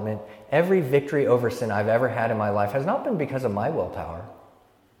development, every victory over sin I've ever had in my life has not been because of my willpower.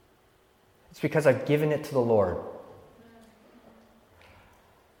 It's because I've given it to the Lord.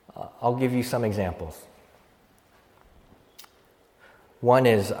 I'll give you some examples. One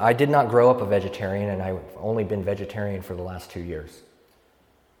is, I did not grow up a vegetarian, and I've only been vegetarian for the last 2 years.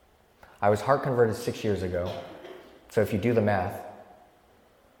 I was heart converted 6 years ago, so if you do the math,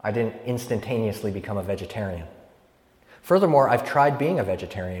 I didn't instantaneously become a vegetarian. Furthermore, I've tried being a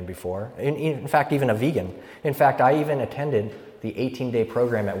vegetarian before, in fact, even a vegan. In fact, I even attended the 18-day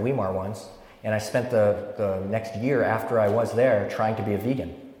program at Weimar once, and I spent the next year after I was there trying to be a vegan.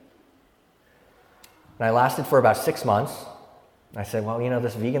 And I lasted for about 6 months. I said, well,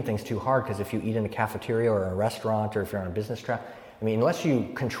 this vegan thing's too hard because if you eat in a cafeteria or a restaurant or if you're on a business trip, unless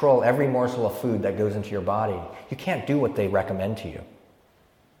you control every morsel of food that goes into your body, you can't do what they recommend to you.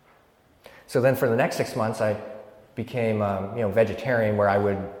 So then for the next 6 months, I became vegetarian where I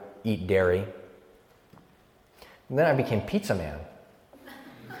would eat dairy. And then I became pizza man.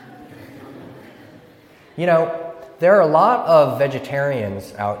 There are a lot of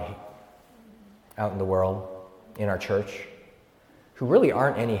vegetarians out in the world, in our church, who really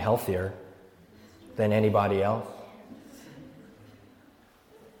aren't any healthier than anybody else.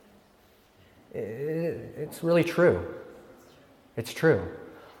 It's really true. It's true.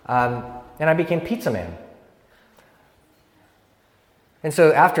 And I became pizza man. And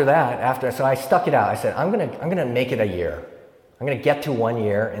so after that, so I stuck it out. I said, I'm gonna make it a year. I'm gonna get to 1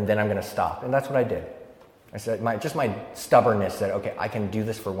 year, and then I'm gonna stop. And that's what I did. I said, my stubbornness said, okay, I can do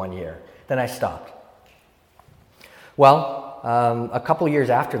this for 1 year. Then I stopped. Well, a couple years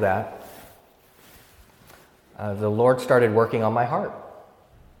after that, the Lord started working on my heart.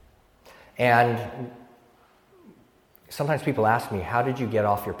 And sometimes people ask me, how did you get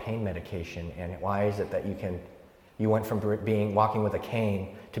off your pain medication? And why is it that you went from walking with a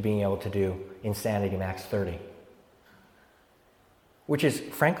cane to being able to do Insanity Max 30? Which is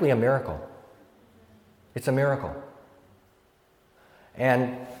frankly a miracle. It's a miracle.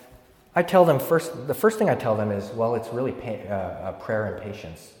 And I tell them the first thing I tell them is, well, it's really prayer and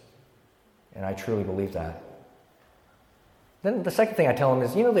patience. And I truly believe that. Then the second thing I tell them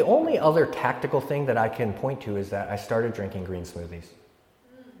is, the only other tactical thing that I can point to is that I started drinking green smoothies.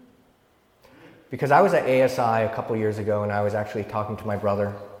 Because I was at ASI a couple years ago, and I was actually talking to my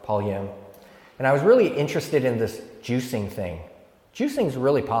brother, Paul Yim, and I was really interested in this juicing thing. Juicing's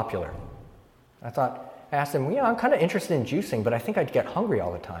really popular. I asked him, I'm kind of interested in juicing, but I think I'd get hungry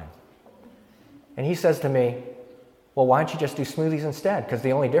all the time. And he says to me, well, why don't you just do smoothies instead? Because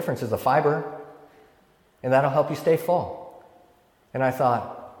the only difference is the fiber, and that'll help you stay full. And I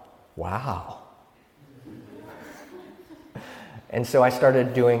thought, wow. And so I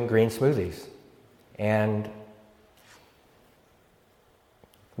started doing green smoothies. And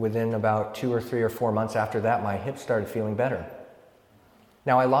within about 2 or 3 or 4 months after that, my hips started feeling better.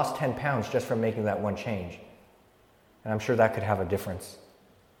 Now, I lost 10 pounds just from making that one change. And I'm sure that could have a difference.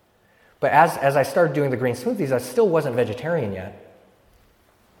 But as I started doing the green smoothies, I still wasn't vegetarian yet.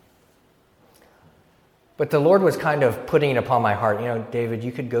 But the Lord was kind of putting it upon my heart, David,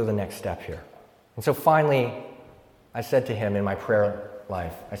 you could go the next step here. And so finally, I said to him in my prayer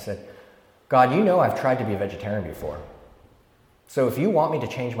life, I said, God, I've tried to be a vegetarian before. So if you want me to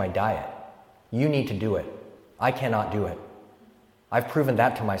change my diet, you need to do it. I cannot do it. I've proven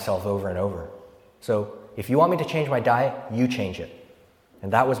that to myself over and over. So if you want me to change my diet, you change it.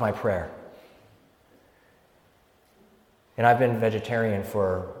 And that was my prayer. And I've been vegetarian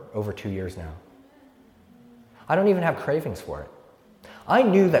for over 2 years now. I don't even have cravings for it. I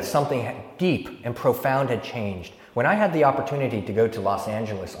knew that something deep and profound had changed when I had the opportunity to go to Los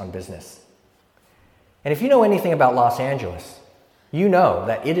Angeles on business. And if you know anything about Los Angeles, you know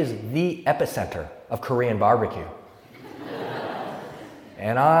that it is the epicenter of Korean barbecue.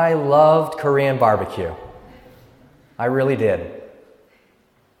 And I loved Korean barbecue. I really did.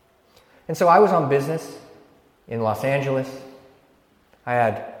 And so I was on business in Los Angeles. I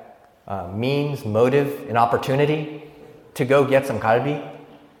had means, motive, and opportunity to go get some kalbi.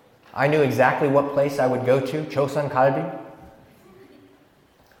 I knew exactly what place I would go to, Chosun Kalbi.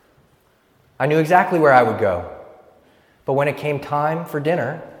 I knew exactly where I would go. But when it came time for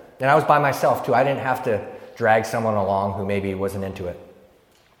dinner, and I was by myself too, I didn't have to drag someone along who maybe wasn't into it.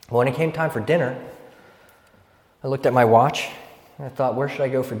 But when it came time for dinner, I looked at my watch and I thought, where should I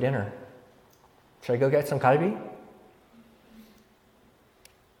go for dinner? Should I go get some kalbi?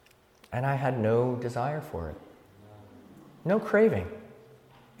 And I had no desire for it. No craving.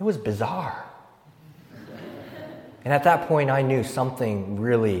 It was bizarre. And at that point, I knew something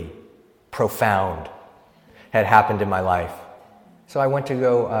really profound had happened in my life. So I went to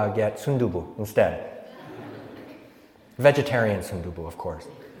go get sundubu instead. Vegetarian sundubu, of course.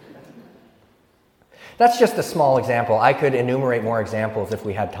 That's just a small example. I could enumerate more examples if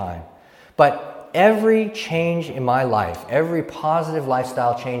we had time. But every change in my life, every positive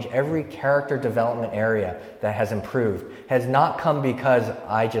lifestyle change, every character development area that has improved has not come because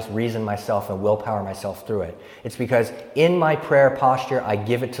I just reason myself and willpower myself through it. It's because in my prayer posture, I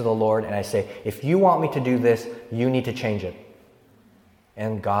give it to the Lord and I say, if you want me to do this, you need to change it.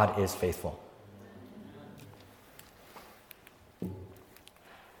 And God is faithful.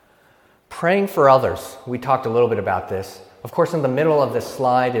 Praying for others. We talked a little bit about this. Of course, in the middle of this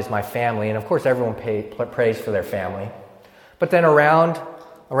slide is my family, and of course everyone prays for their family. But then around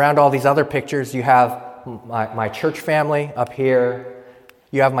all these other pictures, you have my church family up here.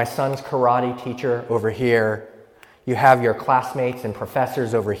 You have my son's karate teacher over here. You have your classmates and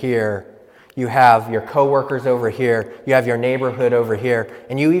professors over here. You have your coworkers over here. You have your neighborhood over here.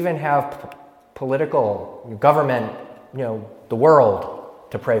 And you even have political, government, the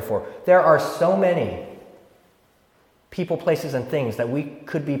world to pray for. There are so many people, places, and things that we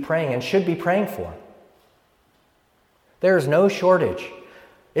could be praying and should be praying for. There is no shortage.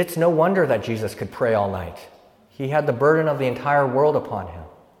 It's no wonder that Jesus could pray all night. He had the burden of the entire world upon him.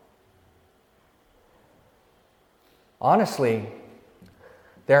 Honestly,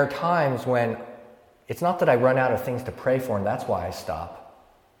 there are times when it's not that I run out of things to pray for and that's why I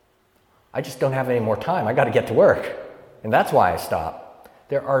stop. I just don't have any more time. I got to get to work. And that's why I stop.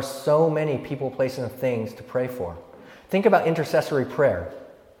 There are so many people, places, and things to pray for. Think about intercessory prayer.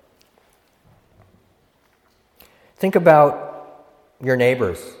 Think about your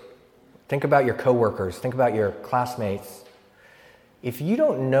neighbors. Think about your coworkers. Think about your classmates. If you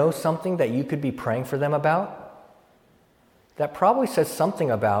don't know something that you could be praying for them about, that probably says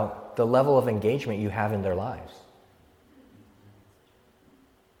something about the level of engagement you have in their lives.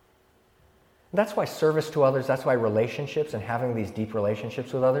 That's why service to others, that's why relationships and having these deep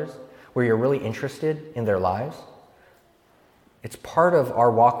relationships with others, where you're really interested in their lives, it's part of our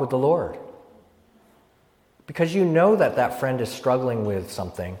walk with the Lord. Because you know that friend is struggling with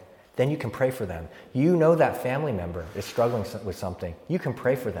something, then you can pray for them. You know that family member is struggling with something, you can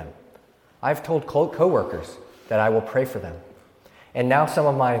pray for them. I've told coworkers that I will pray for them. And now some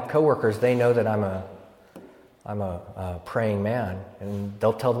of my coworkers, they know that I'm a praying man, and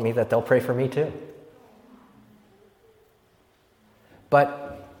they'll tell me that they'll pray for me too.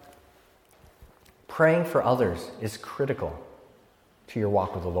 But praying for others is critical to your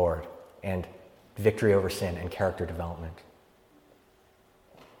walk with the Lord and victory over sin and character development.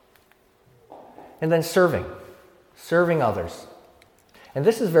 And then serving others. And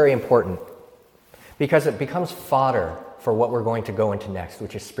this is very important because it becomes fodder for what we're going to go into next,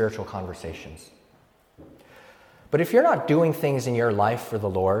 which is spiritual conversations. But if you're not doing things in your life for the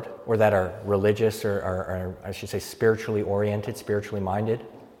Lord, or that are religious or I should say spiritually oriented, spiritually minded,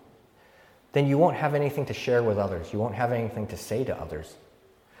 then you won't have anything to share with others. You won't have anything to say to others.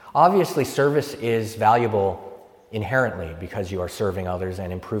 Obviously, service is valuable inherently because you are serving others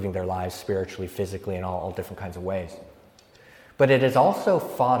and improving their lives spiritually, physically, in all different kinds of ways. But it is also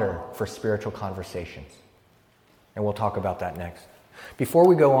fodder for spiritual conversations. And we'll talk about that next. Before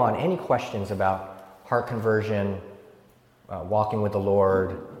we go on, any questions about heart conversion, walking with the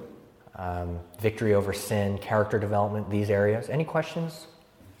Lord, victory over sin, character development, these areas? Any questions?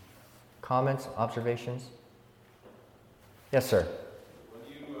 Comments? Observations? Yes, sir. When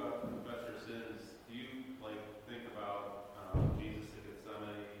you confess your sins, do you think about Jesus at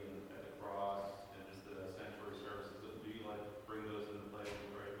Gethsemane and at the cross and just the sanctuary services? Do you bring those into play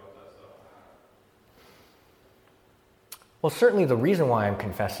and pray about that stuff? Well, certainly the reason why I'm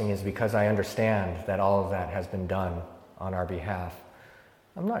confessing is because I understand that all of that has been done on our behalf.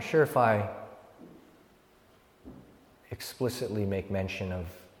 I'm not sure if I explicitly make mention of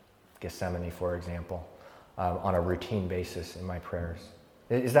Gethsemane, for example, on a routine basis in my prayers.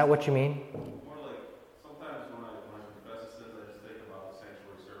 Is that what you mean? More like sometimes when I confess the sins, I just think about the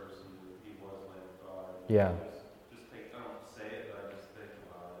sanctuary service and He was Lamb of God. Yeah. I don't say it, but I just think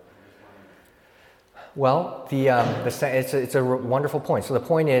about it. Well, it's a wonderful point. So the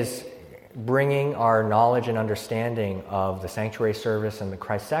point is bringing our knowledge and understanding of the sanctuary service and the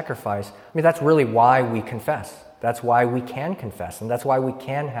Christ sacrifice. I mean, that's really why we confess. That's why we can confess, and that's why we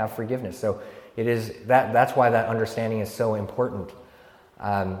can have forgiveness. So it is that's why that understanding is so important.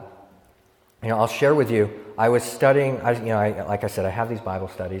 I'll share with you. I was studying. Like I said, I have these Bible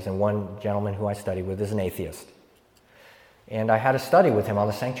studies, and one gentleman who I study with is an atheist, and I had a study with him on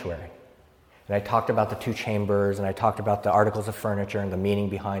the sanctuary. And I talked about the two chambers, and I talked about the articles of furniture and the meaning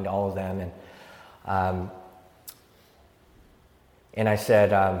behind all of them. And I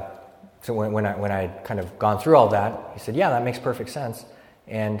said, so when I kind of gone through all that, he said, yeah, that makes perfect sense.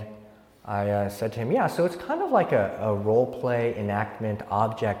 And I said to him, yeah, so it's kind of like a role play, enactment,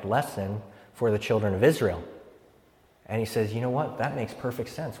 object lesson for the children of Israel. And he says, you know what? That makes perfect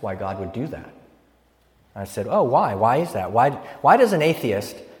sense why God would do that. I said, oh, why? Why is that? Why does an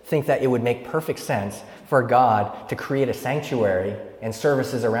atheist think that it would make perfect sense for God to create a sanctuary and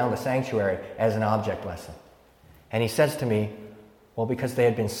services around the sanctuary as an object lesson? And he says to me, well, because they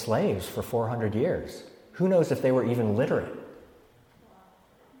had been slaves for 400 years. Who knows if they were even literate?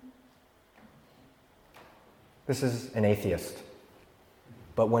 This is an atheist.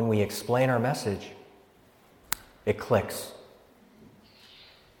 But when we explain our message, it clicks.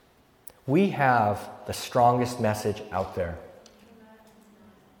 We have the strongest message out there.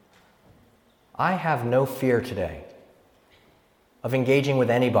 I have no fear today of engaging with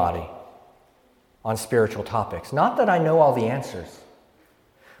anybody on spiritual topics. Not that I know all the answers,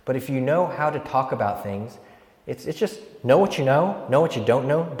 but if you know how to talk about things, it's just know what you know what you don't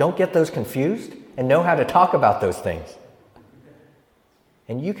know, don't get those confused, and know how to talk about those things.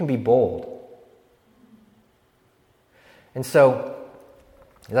 And you can be bold. And so,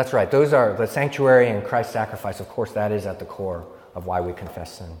 that's right, those are the sanctuary and Christ's sacrifice. Of course, that is at the core of why we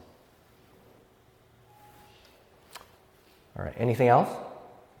confess sin. All right, anything else?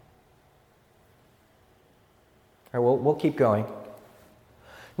 All right, we'll keep going.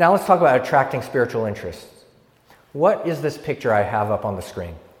 Now let's talk about attracting spiritual interests. What is this picture I have up on the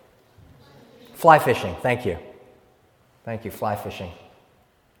screen? Fly fishing, thank you. Thank you, fly fishing.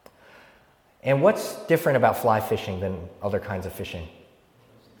 And what's different about fly fishing than other kinds of fishing?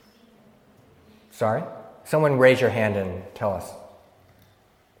 Sorry? Someone raise your hand and tell us.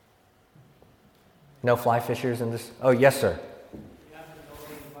 No fly fishers in this? Oh, yes, sir. You have to know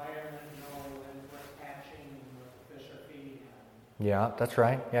the environment, know when we're catching, what the fish are feeding on. Yeah, that's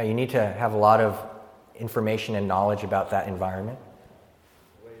right. Yeah, you need to have a lot of information and knowledge about that environment.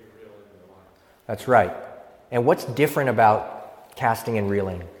 The way you reel into the line. That's right. And what's different about casting and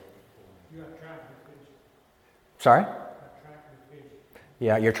reeling? You attract the fish. Sorry? Attract the fish.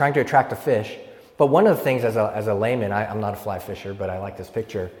 Yeah, you're trying to attract a fish. But one of the things as a layman, I'm not a fly fisher, but I like this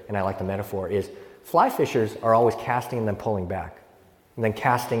picture and I like the metaphor, is fly fishers are always casting and then pulling back. And then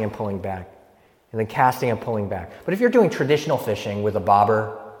casting and pulling back. And then casting and pulling back. But if you're doing traditional fishing with a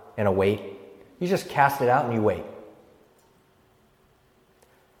bobber and a weight, you just cast it out and you wait.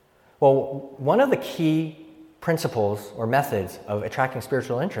 Well, one of the key principles or methods of attracting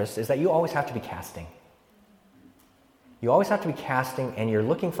spiritual interest is that you always have to be casting. You always have to be casting, and you're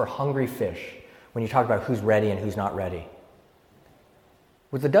looking for hungry fish when you talk about who's ready and who's not ready.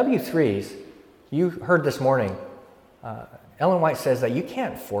 With the W3s, you heard this morning, Ellen White says that you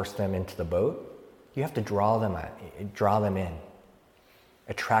can't force them into the boat. You have to draw them in,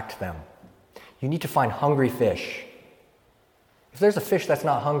 attract them. You need to find hungry fish. If there's a fish that's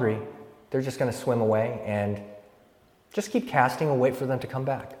not hungry, they're just going to swim away, and just keep casting and wait for them to come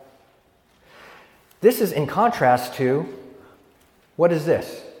back. This is in contrast to, what is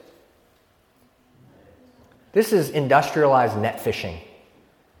this? This is industrialized net fishing.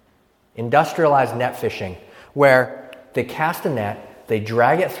 Industrialized net fishing, where they cast a net, they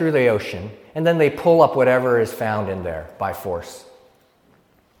drag it through the ocean, and then they pull up whatever is found in there by force.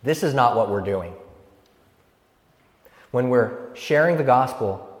 This is not what we're doing. When we're sharing the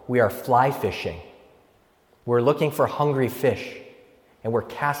gospel, we are fly fishing. We're looking for hungry fish, and we're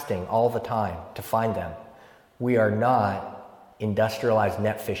casting all the time to find them. We are not industrialized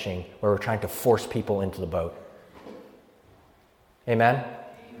net fishing where we're trying to force people into the boat. Amen?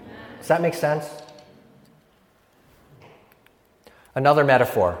 Amen. Does that make sense? Another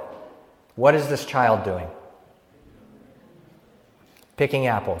metaphor. What is this child doing? Picking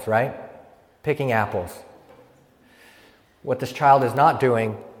apples, right? Picking apples. What this child is not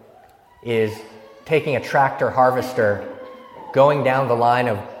doing is taking a tractor harvester, going down the line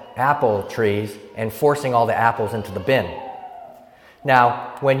of apple trees and forcing all the apples into the bin.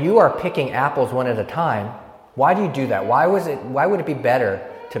 Now, when you are picking apples one at a time, why do you do that? Why would it be better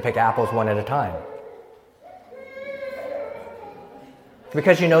to pick apples one at a time?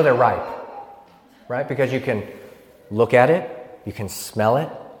 Because you know they're ripe, right? Because you can look at it, you can smell it,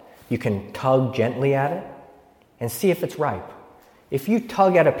 you can tug gently at it and see if it's ripe. If you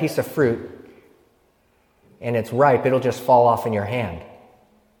tug at a piece of fruit and it's ripe, it'll just fall off in your hand.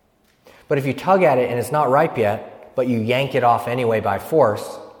 But if you tug at it and it's not ripe yet, but you yank it off anyway by force,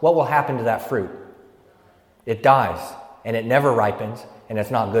 what will happen to that fruit? It dies, and it never ripens, and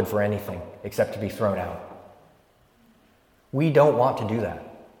it's not good for anything except to be thrown out. We don't want to do that.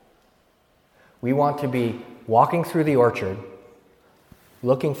 We want to be walking through the orchard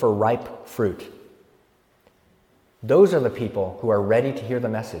looking for ripe fruit. Those are the people who are ready to hear the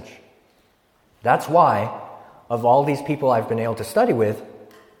message. That's why, of all these people I've been able to study with,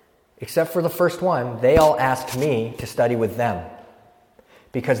 except for the first one, they all asked me to study with them.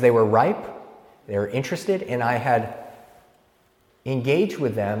 Because they were ripe, they were interested, and I had engaged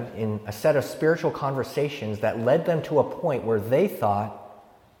with them in a set of spiritual conversations that led them to a point where they thought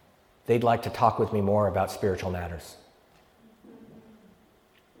they'd like to talk with me more about spiritual matters.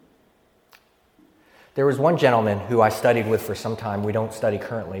 There was one gentleman who I studied with for some time. We don't study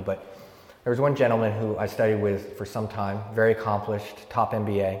currently, but there was one gentleman who I studied with for some time, very accomplished, top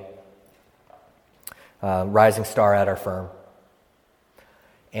MBA, rising star at our firm.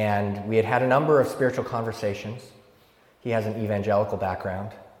 And we had had a number of spiritual conversations. He has an evangelical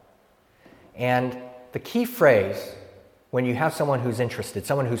background. And the key phrase, when you have someone who's interested,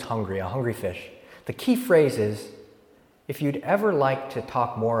 someone who's hungry, a hungry fish, the key phrase is, if you'd ever like to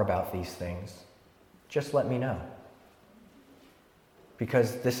talk more about these things, just let me know.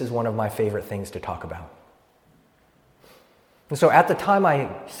 Because this is one of my favorite things to talk about. And so at the time I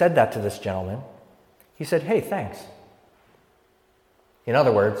said that to this gentleman, he said, hey, thanks. In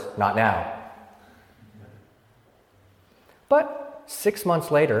other words, not now. But 6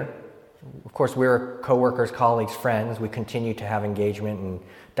 months later, of course, we're coworkers, colleagues, friends. We continue to have engagement and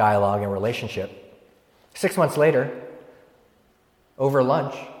dialogue and relationship. 6 months later, over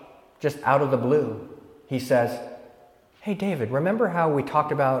lunch, just out of the blue, he says, hey, David, remember how we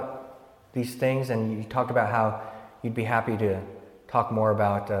talked about these things and you talked about how you'd be happy to talk more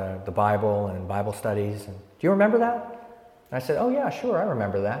about the Bible and Bible studies? And, do you remember that? And I said, oh, yeah, sure, I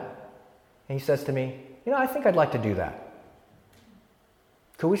remember that. And he says to me, I think I'd like to do that.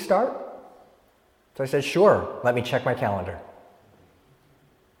 Could we start? So I said, sure, let me check my calendar.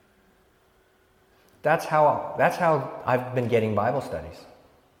 That's how I've been getting Bible studies.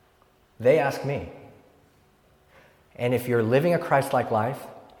 They ask me. And if you're living a Christ-like life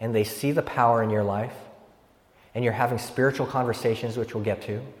and they see the power in your life and you're having spiritual conversations, which we'll get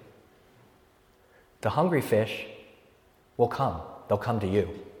to, the hungry fish will come. They'll come to you.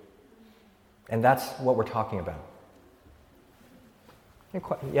 And that's what we're talking about.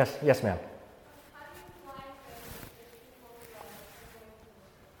 Yes, ma'am. How do you find the people who are going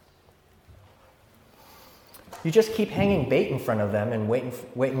to You just keep hanging bait in front of them and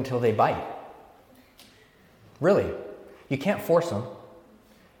wait until they bite. Really. You can't force them.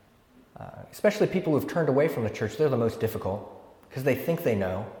 Especially people who've turned away from the church, they're the most difficult because they think they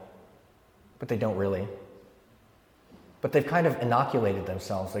know, but they don't really. But they've kind of inoculated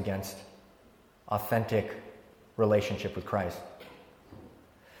themselves against authentic relationship with Christ.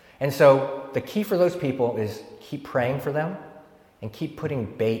 And so the key for those people is keep praying for them and keep putting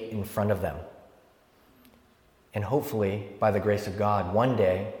bait in front of them. And hopefully, by the grace of God, one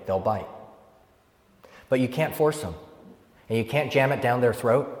day they'll bite. But you can't force them. And you can't jam it down their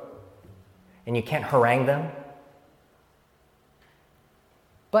throat. And you can't harangue them.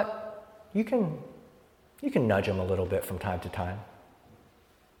 But you can nudge them a little bit from time to time.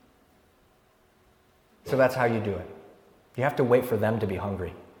 So that's how you do it. You have to wait for them to be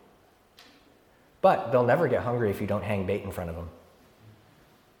hungry. But they'll never get hungry if you don't hang bait in front of them.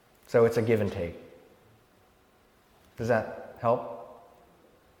 So it's a give and take. Does that help?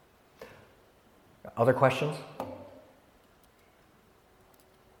 Other questions?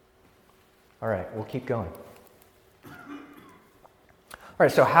 All right, we'll keep going. All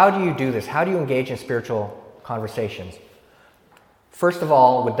right, so how do you do this? How do you engage in spiritual conversations? First of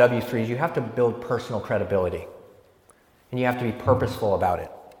all, with W3s, you have to build personal credibility. And you have to be purposeful about it.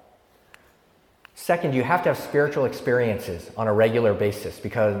 Second, you have to have spiritual experiences on a regular basis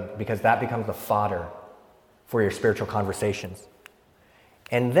because that becomes the fodder for your spiritual conversations.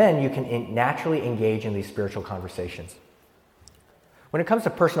 And then you can naturally engage in these spiritual conversations. When it comes to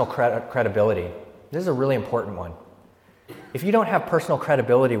personal credibility, this is a really important one. If you don't have personal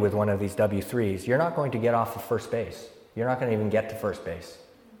credibility with one of these W3s, you're not going to get off of first base. You're not going to even get to first base.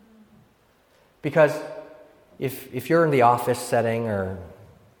 Because if you're in the office setting or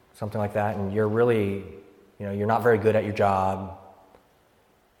something like that, and you're really, you're not very good at your job,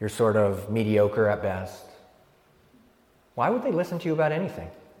 you're sort of mediocre at best, why would they listen to you about anything?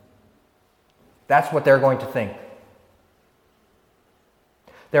 That's what they're going to think.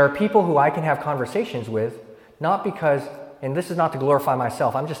 There are people who I can have conversations with, not because, and this is not to glorify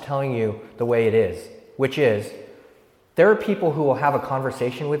myself, I'm just telling you the way it is, which is, there are people who will have a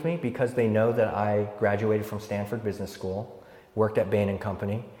conversation with me because they know that I graduated from Stanford Business School, worked at Bain &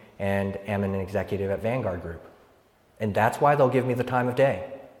 Company, and am an executive at Vanguard Group. And that's why they'll give me the time of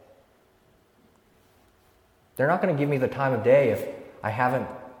day. They're not going to give me the time of day if I haven't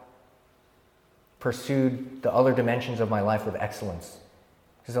pursued the other dimensions of my life with excellence.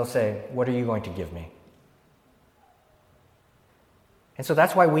 Because they'll say, what are you going to give me? And so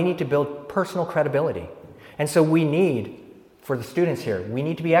that's why we need to build personal credibility. And so we need, for the students here, we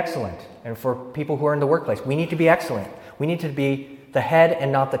need to be excellent. And for people who are in the workplace, we need to be excellent. We need to be the head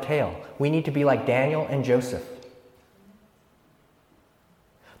and not the tail. We need to be like Daniel and Joseph.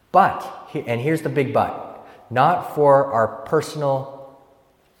 But, and here's the big but, not for our personal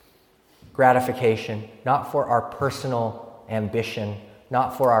gratification, not for our personal ambition,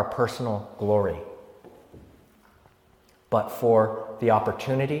 not for our personal glory, but for the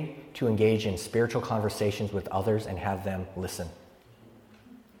opportunity to engage in spiritual conversations with others and have them listen.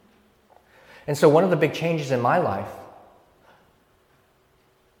 And so one of the big changes in my life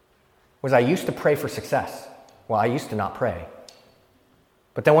was I used to pray for success. Well, I used to not pray.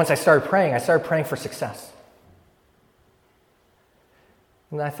 But then once I started praying for success.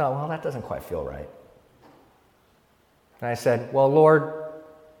 And I thought, well, that doesn't quite feel right. And I said, well, Lord,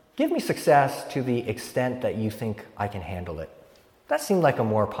 give me success to the extent that you think I can handle it. That seemed like a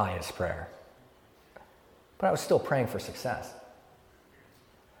more pious prayer. But I was still praying for success.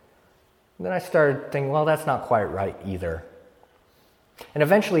 And then I started thinking, well, that's not quite right either. And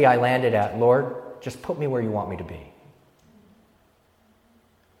eventually I landed at, Lord, just put me where you want me to be.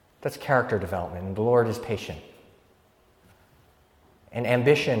 That's character development, and the Lord is patient. And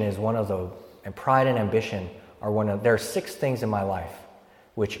ambition is one of those, and pride and ambition are one of, there are 6 things in my life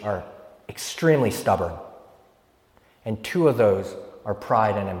which are extremely stubborn. And 2 of those are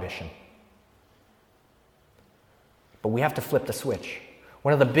pride and ambition. But we have to flip the switch.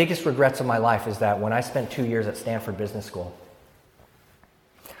 One of the biggest regrets of my life is that when I spent 2 years at Stanford Business School,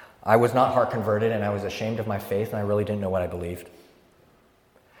 I was not heart converted and I was ashamed of my faith and I really didn't know what I believed.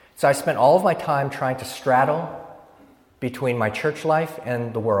 So I spent all of my time trying to straddle between my church life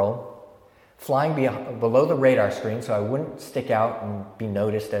and the world, flying below the radar screen so I wouldn't stick out and be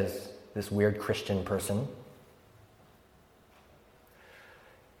noticed as this weird Christian person.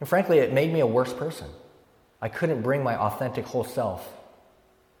 And frankly, it made me a worse person. I couldn't bring my authentic whole self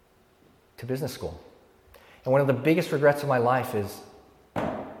to business school. And one of the biggest regrets of my life is,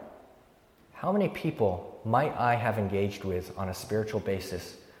 how many people might I have engaged with on a spiritual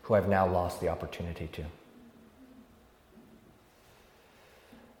basis who I've now lost the opportunity to?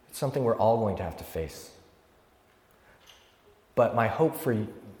 It's something we're all going to have to face. But my hope for,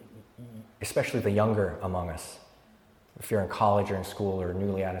 especially the younger among us, if you're in college or in school or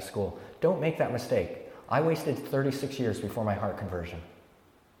newly out of school, don't make that mistake. I wasted 36 years before my heart conversion.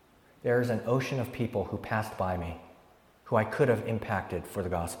 There is an ocean of people who passed by me, who I could have impacted for the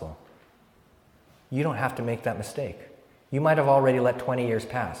gospel. You don't have to make that mistake. You might have already let 20 years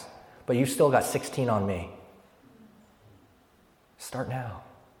pass, but you've still got 16 on me. Start now.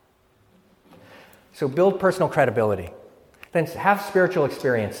 So build personal credibility. Then have spiritual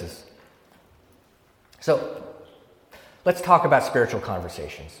experiences. So let's talk about spiritual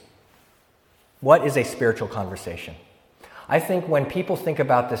conversations. What is a spiritual conversation? I think when people think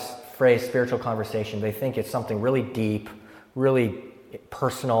about this phrase, spiritual conversation, they think it's something really deep, really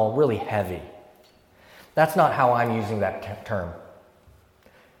personal, really heavy. That's not how I'm using that term.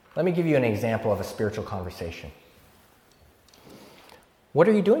 Let me give you an example of a spiritual conversation. What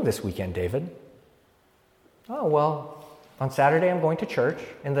are you doing this weekend, David? Oh, well, on Saturday I'm going to church,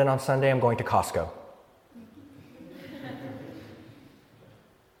 and then on Sunday I'm going to Costco.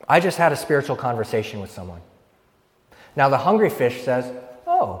 I just had a spiritual conversation with someone. Now the hungry fish says,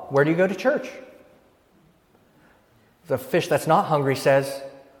 oh, where do you go to church? The fish that's not hungry says,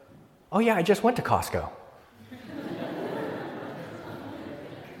 oh yeah, I just went to Costco.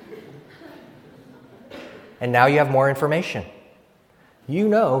 And now you have more information. You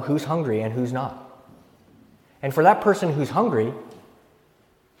know who's hungry and who's not. And for that person who's hungry,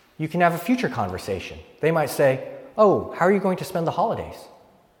 you can have a future conversation. They might say, oh, how are you going to spend the holidays?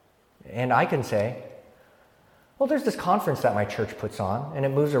 And I can say, well, there's this conference that my church puts on, and it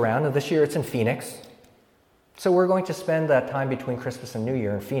moves around, and this year it's in Phoenix. So we're going to spend that time between Christmas and New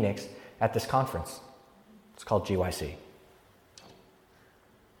Year in Phoenix at this conference. It's called GYC.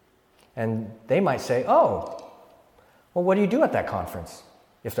 And they might say, oh, well, what do you do at that conference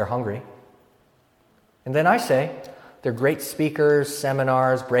if they're hungry? And then I say, they're great speakers,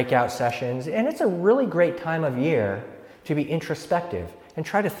 seminars, breakout sessions, and it's a really great time of year to be introspective and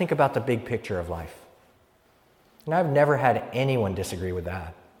try to think about the big picture of life. And I've never had anyone disagree with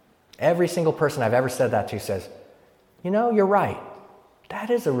that. Every single person I've ever said that to says, you know, you're right. That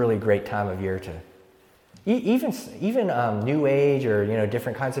is a really great time of year to... Even New Age or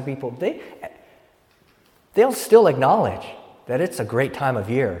different kinds of people, they'll still acknowledge that it's a great time of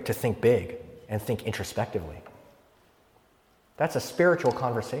year to think big and think introspectively. That's a spiritual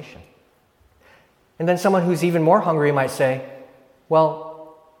conversation. And then someone who's even more hungry might say,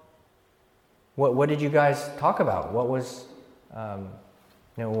 well, what did you guys talk about? What was,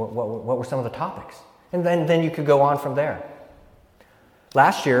 what were some of the topics? And then you could go on from there.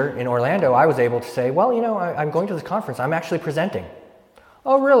 Last year in Orlando, I was able to say, well, I'm going to this conference. I'm actually presenting.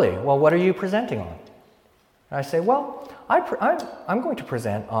 Oh, really? Well, what are you presenting on? And I say, well, I'm going to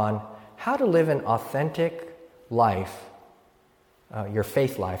present on how to live an authentic life, your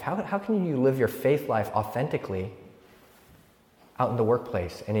faith life. How can you live your faith life authentically out in the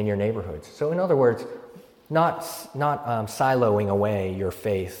workplace and in your neighborhoods? So in other words, not siloing away your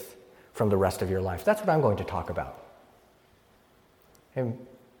faith from the rest of your life. That's what I'm going to talk about. And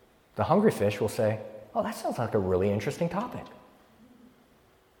the hungry fish will say, oh, that sounds like a really interesting topic.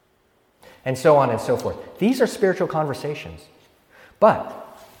 And so on and so forth. These are spiritual conversations.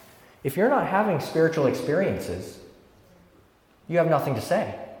 But if you're not having spiritual experiences, you have nothing to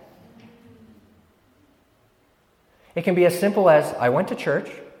say. It can be as simple as, I went to church,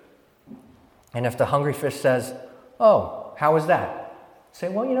 and if the hungry fish says, oh, how was that? Say,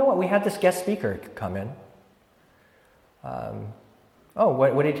 well, you know what, we had this guest speaker come in.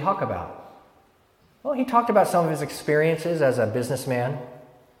 What did he talk about? Well, he talked about some of his experiences as a businessman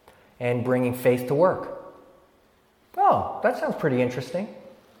and bringing faith to work. Oh, that sounds pretty interesting.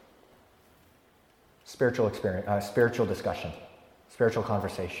 Spiritual experience, spiritual discussion, spiritual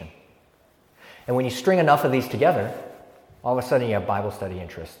conversation. And when you string enough of these together, all of a sudden you have Bible study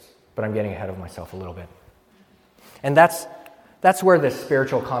interests. But I'm getting ahead of myself a little bit. And that's where this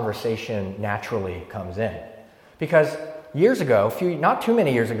spiritual conversation naturally comes in. Because years ago, not too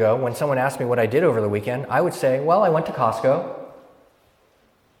many years ago, when someone asked me what I did over the weekend, I would say, well, I went to Costco.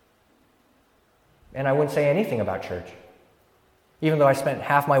 And I wouldn't say anything about church. Even though I spent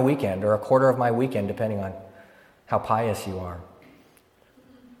half my weekend or a quarter of my weekend, depending on how pious you are,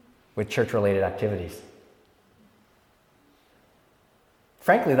 with church-related activities.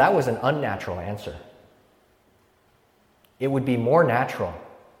 Frankly, that was an unnatural answer. It would be more natural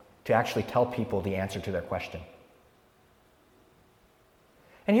to actually tell people the answer to their question.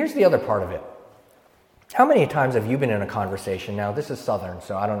 And here's the other part of it. How many times have you been in a conversation? Now, this is Southern,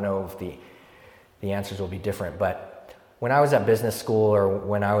 so I don't know if the answers will be different, but when I was at business school or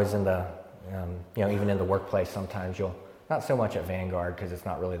when I was in the, even in the workplace, sometimes not so much at Vanguard because it's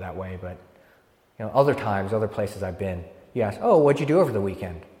not really that way, but other times, other places I've been, you ask, oh, what'd you do over the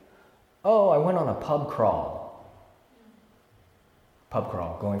weekend? Oh, I went on a pub crawl. Pub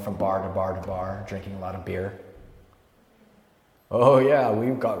crawl, going from bar to bar to bar, drinking a lot of beer. Oh yeah, we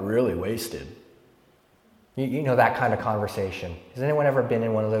got really wasted. You know that kind of conversation. Has anyone ever been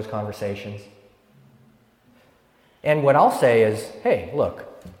in one of those conversations? And what I'll say is, hey, look,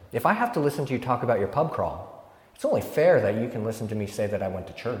 if I have to listen to you talk about your pub crawl, it's only fair that you can listen to me say that I went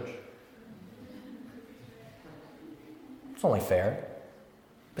to church. It's only fair.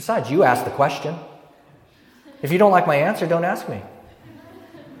 Besides, you asked the question. If you don't like my answer, don't ask me.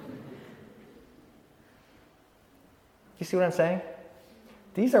 You see what I'm saying?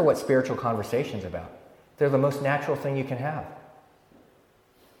 These are what spiritual conversation's about. They're the most natural thing you can have.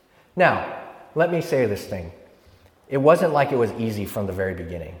 Now, let me say this thing. It wasn't like it was easy from the very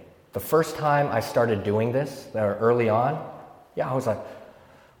beginning. The first time I started doing this, early on, I was like,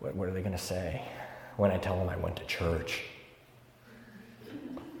 what are they going to say when I tell them I went to church?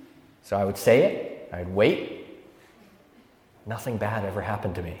 So I would say it, I'd wait. Nothing bad ever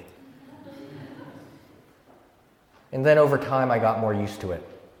happened to me. And then over time, I got more used to it.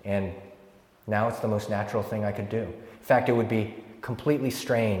 And now it's the most natural thing I could do. In fact, it would be completely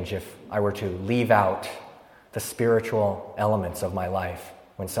strange if I were to leave out the spiritual elements of my life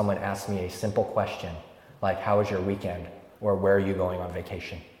when someone asks me a simple question like, how was your weekend? Or where are you going on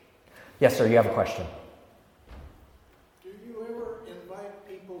vacation? Yes, sir, you have a question. Do you ever invite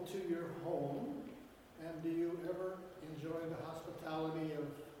people to your home? And do you ever enjoy the hospitality of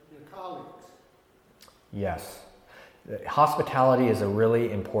your colleagues? Yes. Hospitality is a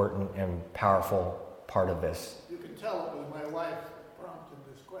really important and powerful part of this. You can tell it was my wife prompted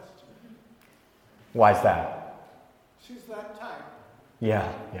this question. Why is that? She's that type.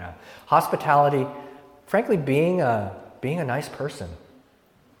 Yeah. Hospitality, frankly, being a nice person,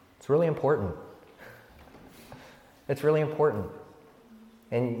 it's really important. It's really important.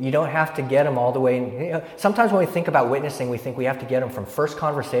 And you don't have to get them all the way. Sometimes when we think about witnessing, we think we have to get them from first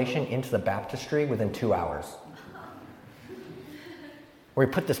conversation into the baptistry within 2 hours. We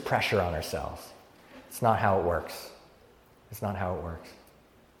put this pressure on ourselves. It's not how it works. It's not how it works.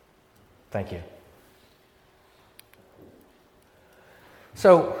 Thank you.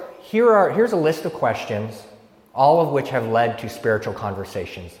 So here's a list of questions all of which have led to spiritual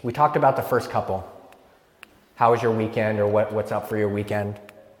conversations. We talked about the first couple. How was your weekend, or what's up for your weekend?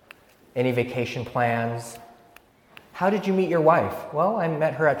 Any vacation plans? How did you meet your wife? Well, I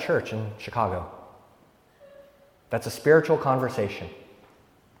met her at church in Chicago. That's a spiritual conversation.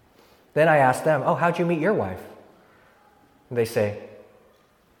 Then I asked them, oh, how'd you meet your wife? And they say,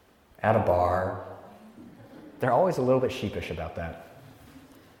 at a bar. They're always a little bit sheepish about that.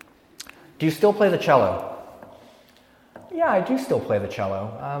 Do you still play the cello? Yeah, I do still play the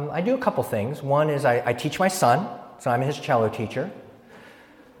cello. I do a couple things. One is I teach my son, so I'm his cello teacher.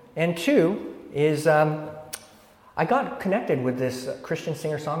 And two is I got connected with this Christian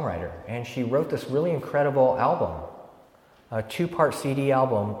singer-songwriter, and she wrote this really incredible album, a 2-part CD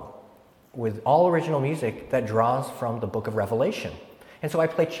album with all original music that draws from the book of Revelation. And so I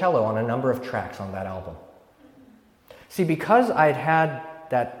play cello on a number of tracks on that album. See, because I'd had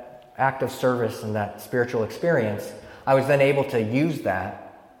that act of service and that spiritual experience, I was then able to use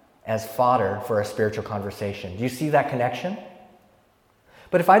that as fodder for a spiritual conversation. Do you see that connection?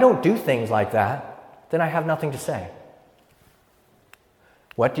 But if I don't do things like that, then I have nothing to say.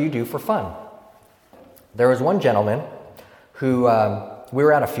 What do you do for fun? There was one gentleman who, we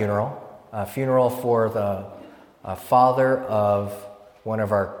were at a funeral for the father of one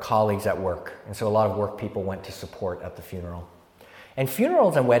of our colleagues at work. And so a lot of work people went to support at the funeral. And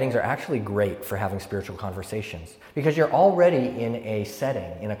funerals and weddings are actually great for having spiritual conversations because you're already in a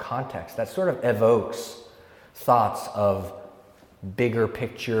setting, in a context that sort of evokes thoughts of bigger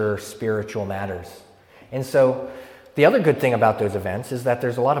picture spiritual matters. And so the other good thing about those events is that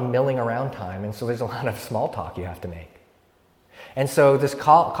there's a lot of milling around time, and so there's a lot of small talk you have to make. And so this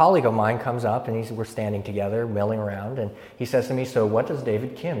colleague of mine comes up, and we're standing together, milling around, and he says to me, so what does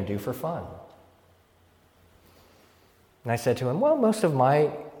David Kim do for fun? And I said to him, well, most of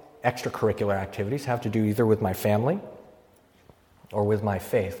my extracurricular activities have to do either with my family or with my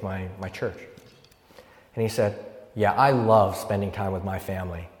faith, my church. And he said, yeah, I love spending time with my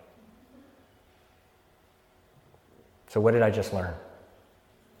family. So what did I just learn?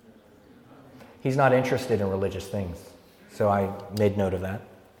 He's not interested in religious things. So I made note of that.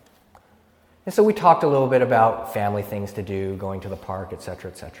 And so we talked a little bit about family things to do, going to the park,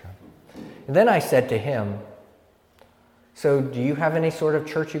 etc., etc. And then I said to him, so do you have any sort of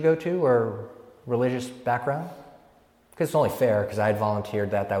church you go to or religious background? Because it's only fair, because I had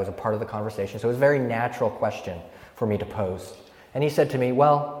volunteered that was a part of the conversation. So it was a very natural question for me to pose. And he said to me,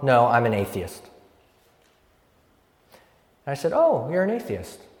 well, no, I'm an atheist. And I said, oh, you're an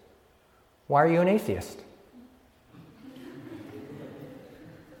atheist. Why are you an atheist?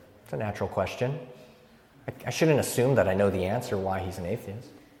 It's a natural question. I shouldn't assume that I know the answer why he's an atheist.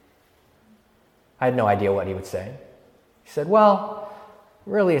 I had no idea what he would say. He said, well,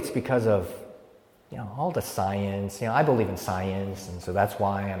 really it's because of, all the science. I believe in science, and so that's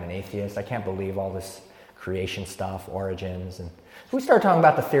why I'm an atheist. I can't believe all this creation stuff, origins. And so we started talking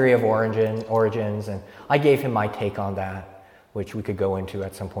about the theory of origins, and I gave him my take on that, which we could go into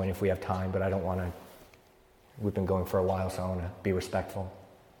at some point if we have time, but I don't want to. We've been going for a while, so I want to be respectful.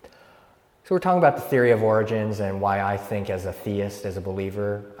 So we're talking about the theory of origins and why I think as a theist, as a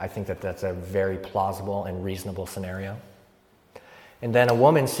believer, I think that that's a very plausible and reasonable scenario. And then a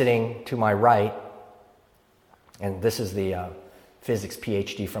woman sitting to my right, and this is the physics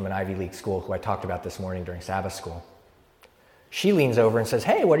PhD from an Ivy League school who I talked about this morning during Sabbath school. She leans over and says,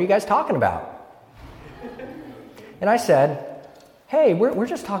 hey, what are you guys talking about? And I said, hey, we're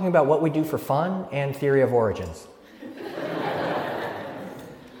just talking about what we do for fun and theory of origins.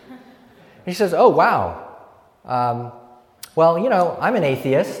 He says, oh, wow. Well, I'm an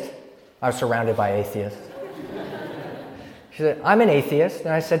atheist. I was surrounded by atheists. She said, I'm an atheist. And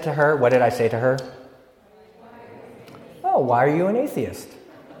I said to her, what did I say to her? Oh, why are you an atheist?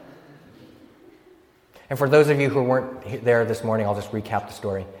 And for those of you who weren't there this morning, I'll just recap the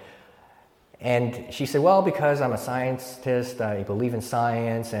story. And she said, well, because I'm a scientist, I believe in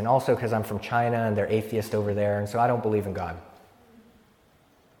science, and also because I'm from China and they're atheist over there, and so I don't believe in God.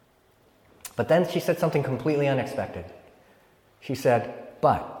 But then she said something completely unexpected. She said,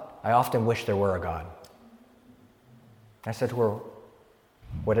 but I often wish there were a God. I said to her,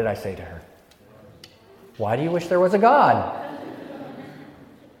 what did I say to her? Why do you wish there was a God?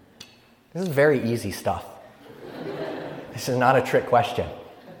 This is very easy stuff. This is not a trick question.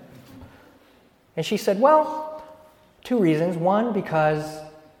 And she said, well, 2 reasons. One, because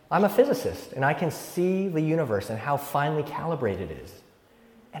I'm a physicist and I can see the universe and how finely calibrated it is.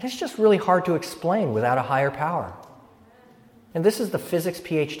 And it's just really hard to explain without a higher power. And this is the physics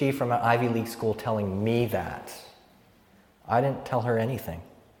PhD from an Ivy League school telling me that. I didn't tell her anything.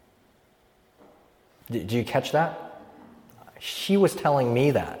 Did you catch that? She was telling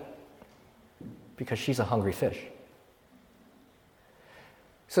me that because she's a hungry fish.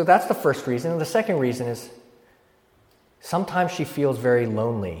 So that's the first reason. And the second reason is sometimes she feels very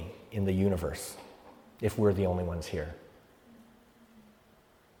lonely in the universe if we're the only ones here.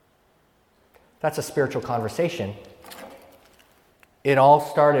 That's a spiritual conversation. It all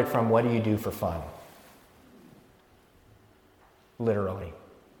started from, what do you do for fun? Literally.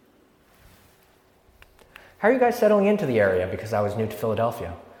 How are you guys settling into the area? Because I was new to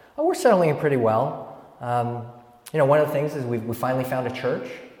Philadelphia. Oh, we're settling in pretty well. One of the things is we finally found a church,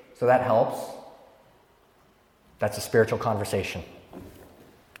 so that helps. That's a spiritual conversation.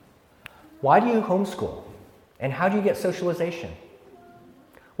 Why do you homeschool? And how do you get socialization?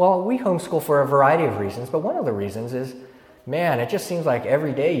 Well, we homeschool for a variety of reasons, but one of the reasons is, man, it just seems like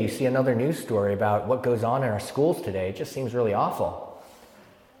every day you see another news story about what goes on in our schools today. It just seems really awful.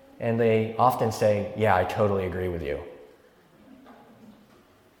 And they often say, yeah, I totally agree with you.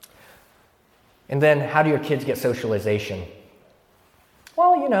 And then how do your kids get socialization?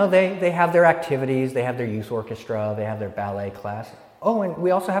 Well, they have their activities, they have their youth orchestra, they have their ballet class. Oh, and we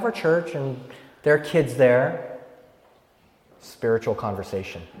also have our church, and there are kids there. Spiritual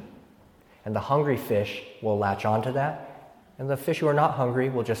conversation. And the hungry fish will latch onto that, and the fish who are not hungry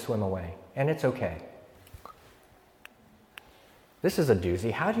will just swim away. And it's okay. This is a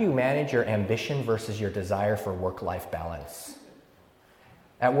doozy. How do you manage your ambition versus your desire for work-life balance?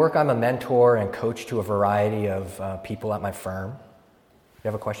 At work, I'm a mentor and coach to a variety of people at my firm. You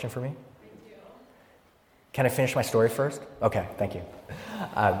have a question for me? I do. Can I finish my story first? Okay, thank you.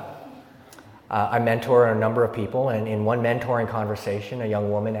 I mentor a number of people, and in one mentoring conversation, a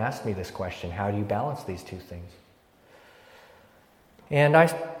young woman asked me this question: how do you balance these two things? And I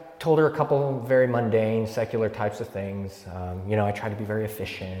told her a couple of very mundane, secular types of things. I try to be very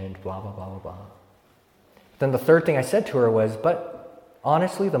efficient, blah, blah, blah, blah, blah. Then the third thing I said to her was, but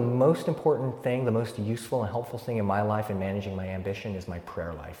honestly, the most important thing, the most useful and helpful thing in my life in managing my ambition is my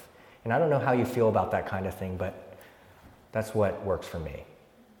prayer life. And I don't know how you feel about that kind of thing, but that's what works for me.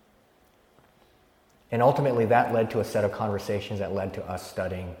 And ultimately, that led to a set of conversations that led to us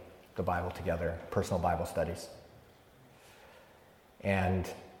studying the Bible together, personal Bible studies. And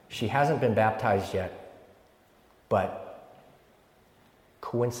she hasn't been baptized yet, but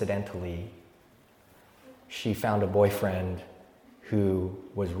coincidentally, she found a boyfriend who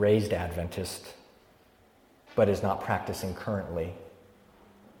was raised Adventist, but is not practicing currently.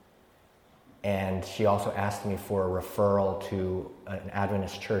 And she also asked me for a referral to an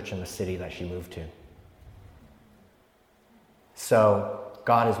Adventist church in the city that she moved to. So,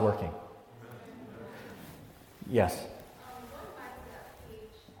 God is working. Yes? Going back to that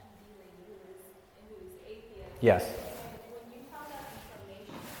page, who was atheist. Yes. And when you found out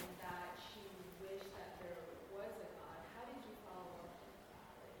information that she wished that there was a God, how did you follow up with that?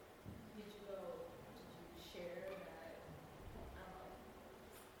 Did you share that?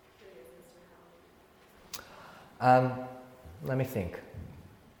 Curious as to how. Let me think.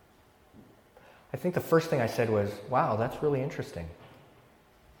 I think the first thing I said was, wow, that's really interesting.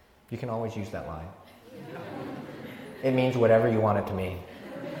 You can always use that line. It means whatever you want it to mean.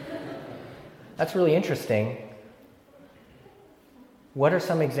 That's really interesting. What are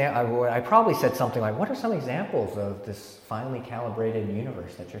some examples? I probably said something like, what are some examples of this finely calibrated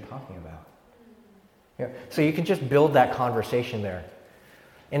universe that you're talking about? Yeah. So you can just build that conversation there.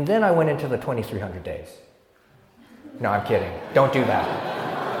 And then I went into the 2300 days. No, I'm kidding. Don't do that.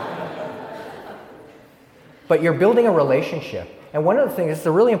 But you're building a relationship. And one of the things, it's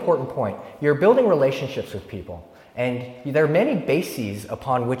a really important point, you're building relationships with people. And there are many bases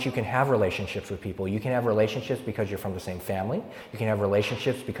upon which you can have relationships with people. You can have relationships because you're from the same family. You can have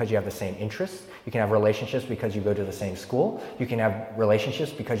relationships because you have the same interests. You can have relationships because you go to the same school. You can have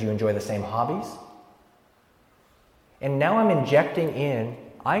relationships because you enjoy the same hobbies. And now I'm injecting in,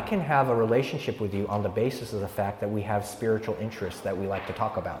 I can have a relationship with you on the basis of the fact that we have spiritual interests that we like to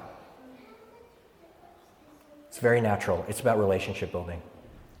talk about. It's very natural. It's about relationship building.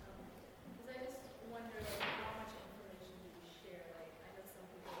 Because I just wonder, how much information do you share? I know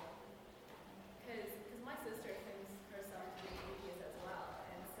some people, because my sister thinks herself to be atheist as well,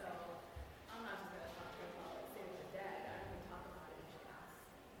 and so I'm not just going to talk to her about saving the dead. I'm going to talk about it if she asks.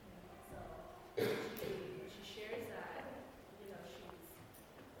 So she shares that, she's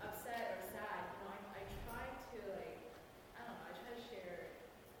upset or sad. I try to I try to share.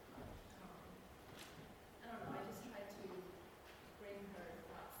 I just try to bring her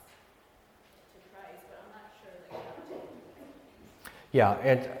thoughts to Christ, but I'm not sure how to.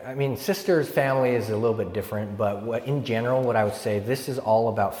 Yeah, sister's family is a little bit different, but in general, what I would say, this is all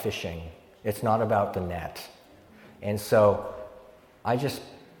about fishing. It's not about the net. And so I just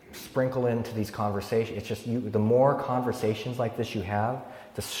sprinkle into these conversations. It's just the more conversations like this you have,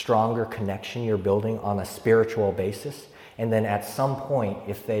 the stronger connection you're building on a spiritual basis. And then at some point,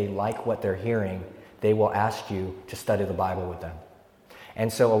 if they like what they're hearing, they will ask you to study the Bible with them.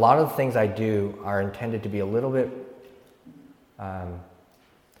 And so a lot of the things I do are intended to be a little bit, I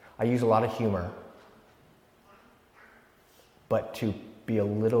use a lot of humor, but to be a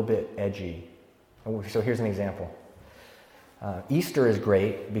little bit edgy. So here's an example. Easter is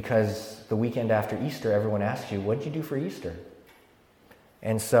great because the weekend after Easter, everyone asks you, what did you do for Easter?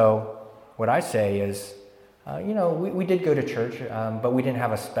 And so what I say is, we did go to church, but we didn't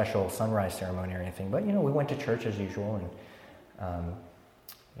have a special sunrise ceremony or anything. But, we went to church as usual and,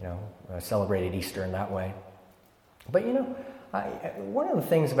 celebrated Easter in that way. But, one of the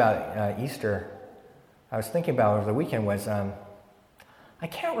things about Easter I was thinking about over the weekend was, I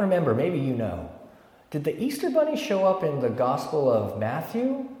can't remember, maybe you know. Did the Easter bunny show up in the Gospel of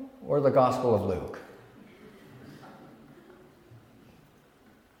Matthew or the Gospel of Luke?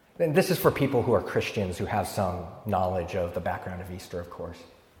 And this is for people who are Christians who have some knowledge of the background of Easter, of course.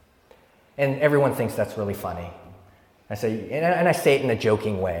 And everyone thinks that's really funny. I say, and I say it in a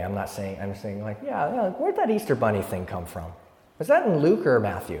joking way. I'm saying like, where'd that Easter bunny thing come from? Was that in Luke or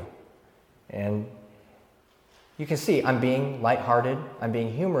Matthew? And you can see I'm being lighthearted, I'm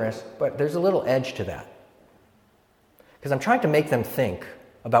being humorous, but there's a little edge to that. Because I'm trying to make them think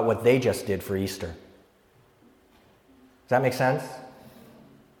about what they just did for Easter. Does that make sense?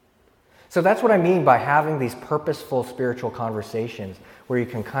 So that's what I mean by having these purposeful spiritual conversations where you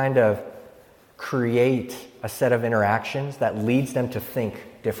can kind of create a set of interactions that leads them to think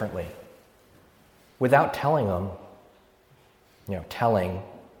differently without telling them,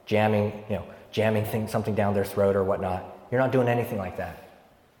 jamming something down their throat or whatnot. You're not doing anything like that.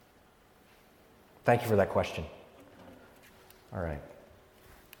 Thank you for that question. All right.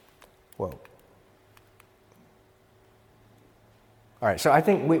 Whoa. All right, so I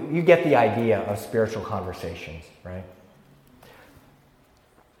think you get the idea of spiritual conversations, right?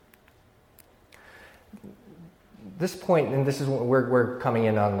 This point, and this is we're coming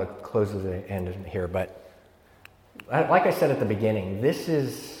in on the close of the end here, but like I said at the beginning, this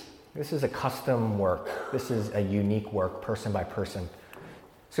is a custom work. This is a unique work, person by person.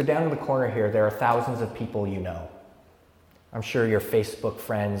 So down in the corner here, there are thousands of people you know. I'm sure your Facebook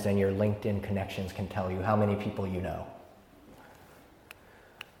friends and your LinkedIn connections can tell you how many people you know.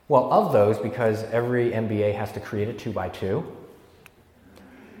 Well, of those, because every MBA has to create a 2x2,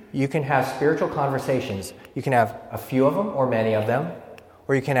 you can have spiritual conversations. You can have a few of them or many of them,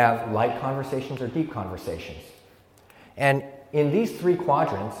 or you can have light conversations or deep conversations. And in these three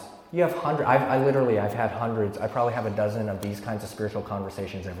quadrants, you have hundreds. I've had hundreds. I probably have a dozen of these kinds of spiritual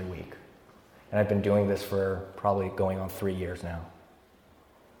conversations every week. And I've been doing this for probably going on 3 years now.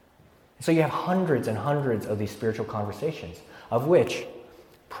 So you have hundreds and hundreds of these spiritual conversations, of which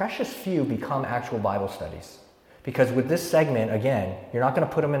precious few become actual Bible studies. Because with this segment, again, you're not going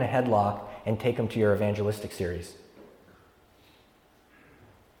to put them in a headlock and take them to your evangelistic series.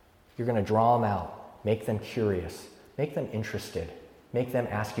 You're going to draw them out, make them curious, make them interested, make them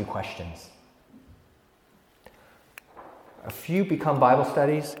ask you questions. A few become Bible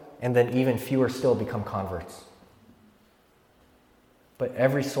studies, and then even fewer still become converts. But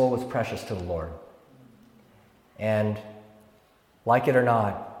every soul is precious to the Lord. And like it or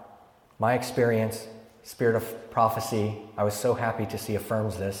not, my experience, Spirit of Prophecy, I was so happy to see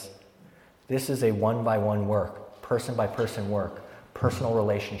affirms this. This is a one-by-one work, person-by-person work, personal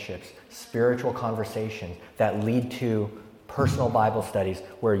relationships, spiritual conversations that lead to personal Bible studies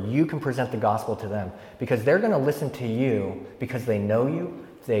where you can present the gospel to them because they're going to listen to you because they know you,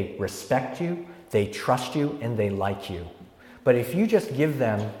 they respect you, they trust you, and they like you. But if you just give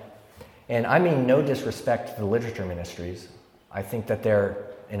them, and I mean no disrespect to the literature ministries, I think that they're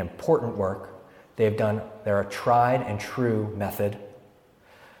an important work. They're a tried and true method.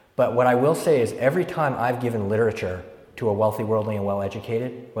 But what I will say is every time I've given literature to a wealthy, worldly, and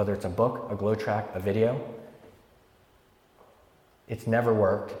well-educated, whether it's a book, a glow track, a video, it's never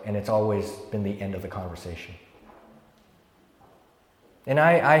worked, and it's always been the end of the conversation. And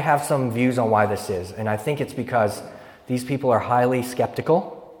I have some views on why this is, and I think it's because these people are highly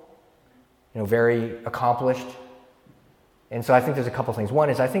skeptical, very accomplished. And so I think there's a couple things. One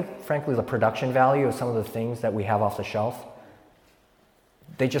is I think, frankly, the production value of some of the things that we have off the shelf,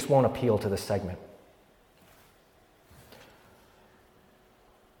 they just won't appeal to this segment.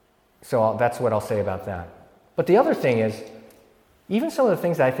 So that's what I'll say about that. But the other thing is, even some of the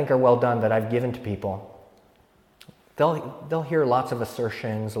things that I think are well done that I've given to people, they'll hear lots of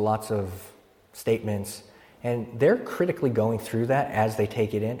assertions, lots of statements, and they're critically going through that as they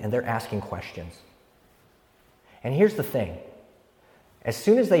take it in, and they're asking questions. And here's the thing. As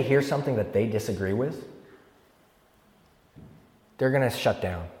soon as they hear something that they disagree with, they're going to shut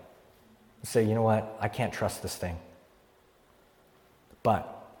down and say, you know what, I can't trust this thing. But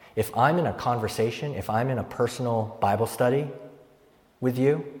if I'm in a conversation, if I'm in a personal Bible study with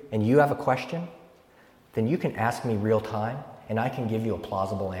you, and you have a question, then you can ask me real time, and I can give you a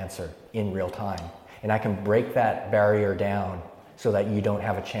plausible answer in real time. And I can break that barrier down so that you don't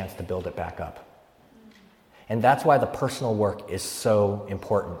have a chance to build it back up. And that's why the personal work is so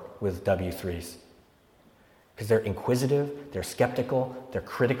important with W3s. Because they're inquisitive, they're skeptical, they're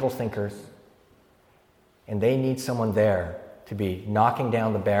critical thinkers, and they need someone there to be knocking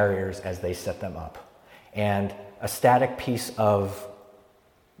down the barriers as they set them up. And a static piece of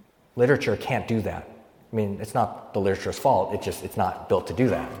literature can't do that. I mean, it's not the literature's fault, it's not built to do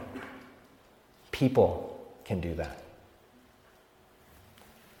that. People can do that.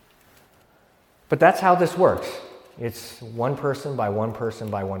 But that's how this works. It's one person by one person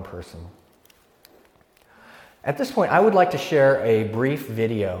by one person. At this point, I would like to share a brief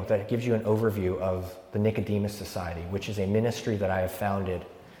video that gives you an overview of the Nicodemus Society, which is a ministry that I have founded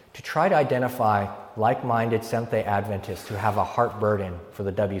to try to identify like-minded Seventh-day Adventists who have a heart burden for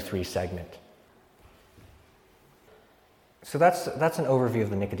the W3 segment. So that's an overview of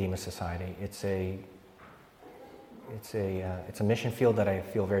the Nicodemus Society. It's a mission field that I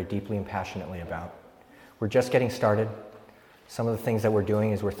feel very deeply and passionately about. We're just getting started. Some of the things that we're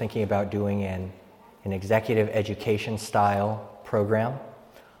doing is we're thinking about doing an executive education style program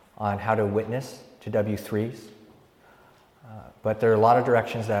on how to witness to W3s. But there are a lot of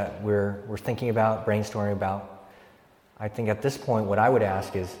directions that we're thinking about, brainstorming about. I think at this point what I would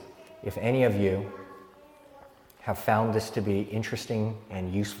ask is if any of you have found this to be interesting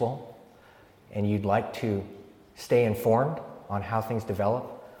and useful and you'd like to stay informed on how things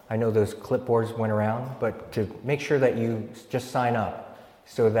develop. I know those clipboards went around, but to make sure that you just sign up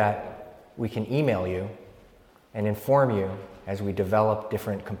so that we can email you and inform you as we develop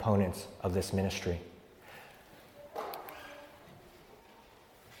different components of this ministry.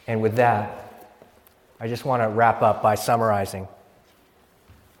 And with that, I just want to wrap up by summarizing.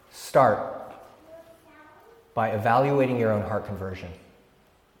 Start by evaluating your own heart conversion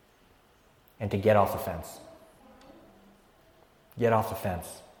and to get off the fence. Get off the fence.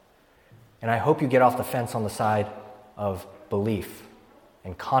 And I hope you get off the fence on the side of belief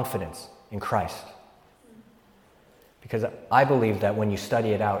and confidence in Christ. Because I believe that when you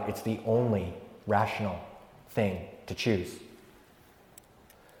study it out, it's the only rational thing to choose.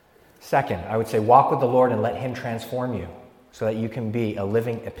 Second, I would say walk with the Lord and let Him transform you so that you can be a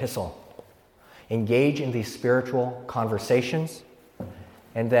living epistle. Engage in these spiritual conversations,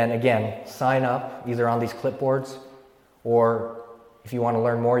 and then again, sign up either on these clipboards, or if you want to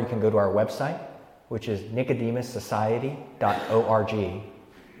learn more, you can go to our website, which is nicodemussociety.org,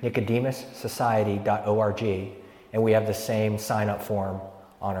 nicodemussociety.org, and we have the same sign-up form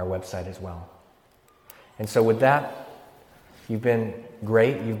on our website as well. And so with that, you've been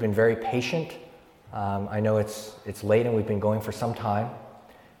great. You've been very patient. I know it's late and we've been going for some time.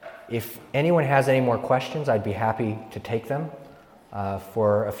 If anyone has any more questions, I'd be happy to take them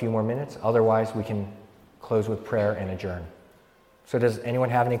for a few more minutes. Otherwise, we can close with prayer and adjourn. So does anyone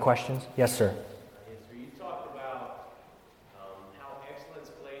have any questions? Yes, sir. So you talked about how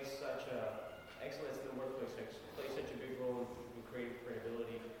excellence in the workplace plays such a big role in creating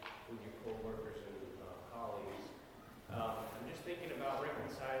credibility with your co-workers and colleagues. I'm just thinking about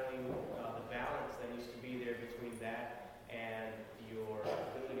reconciling the balance that needs to be there between that and your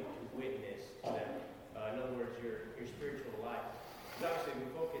ability to witness to them. In other words, your spiritual life. Because obviously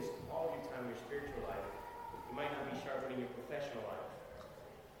we focus all your time on your spiritual life. You might not be sharpening your professional life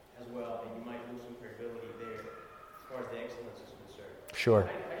as well, and you might lose some credibility there as far as the excellence is concerned. Sure. How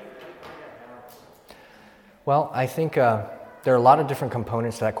do you find that balance? Well, I think there are a lot of different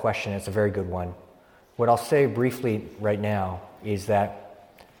components to that question. It's a very good one. What I'll say briefly right now is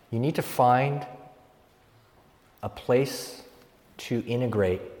that you need to find a place to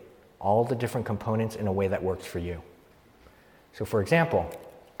integrate all the different components in a way that works for you. So for example,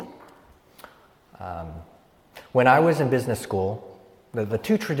 when I was in business school, the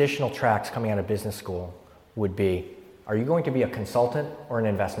two traditional tracks coming out of business school would be, are you going to be a consultant or an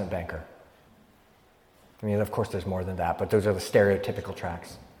investment banker? I mean, of course there's more than that, but those are the stereotypical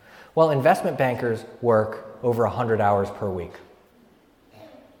tracks. Well, investment bankers work over 100 hours per week.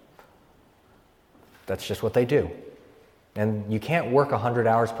 That's just what they do. And you can't work 100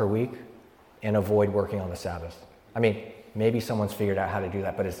 hours per week and avoid working on the Sabbath. I mean, maybe someone's figured out how to do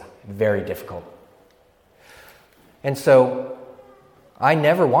that, but it's very difficult. And so I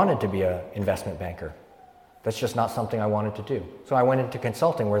never wanted to be an investment banker. That's just not something I wanted to do. So I went into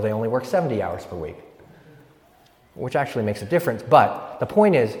consulting where they only work 70 hours per week, which actually makes a difference. But the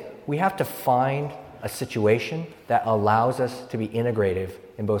point is, we have to find a situation that allows us to be integrative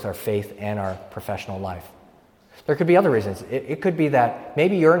in both our faith and our professional life. There could be other reasons. It could be that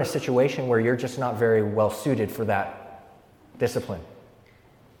maybe you're in a situation where you're just not very well suited for that discipline.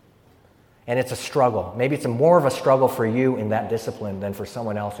 And it's a struggle. Maybe it's more of a struggle for you in that discipline than for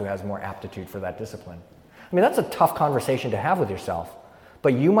someone else who has more aptitude for that discipline. I mean, that's a tough conversation to have with yourself.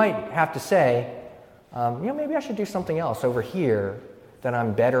 But you might have to say, maybe I should do something else over here that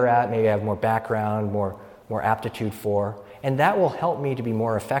I'm better at, maybe I have more background, more aptitude for. And that will help me to be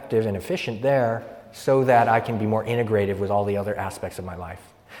more effective and efficient there so that I can be more integrative with all the other aspects of my life.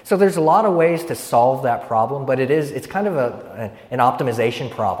 So there's a lot of ways to solve that problem, but it's kind of an optimization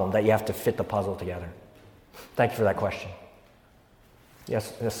problem that you have to fit the puzzle together. Thank you for that question.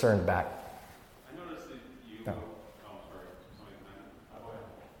 Yes, sir, in the back. I noticed that you... No. Oh, sorry. Go ahead.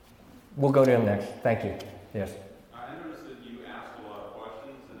 We'll go to him next. Thank you. Yes. I noticed that you asked a lot of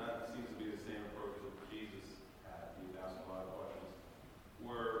questions, and that seems to be the same approach that Jesus had. He asked a lot of questions,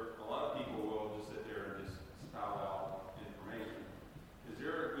 where a lot of people will just sit there and just spout out information. Is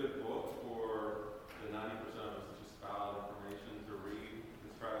there a good book for the 90% of us that just spout out information to read to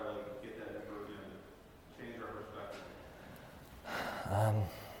try to get that information, change our perspective?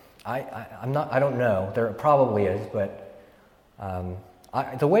 I don't know. There probably is, but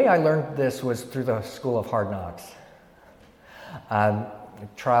the way I learned this was through the School of Hard Knocks.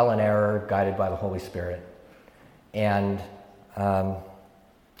 Trial and error, guided by the Holy Spirit. And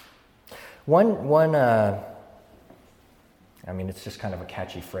it's just kind of a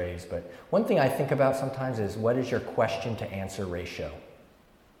catchy phrase, but one thing I think about sometimes is, what is your question to answer ratio?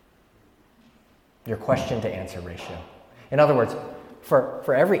 Your question to answer ratio. In other words,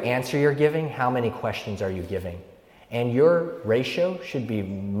 for every answer you're giving, how many questions are you giving? And your ratio should be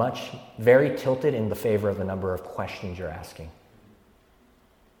very tilted in the favor of the number of questions you're asking.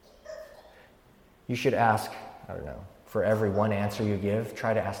 You should ask, for every one answer you give,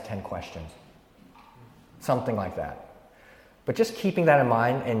 try to ask 10 questions. Something like that. But just keeping that in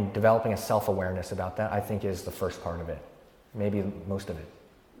mind and developing a self-awareness about that, I think, is the first part of it. Maybe most of it.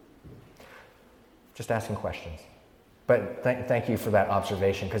 Just asking questions. But thank you for that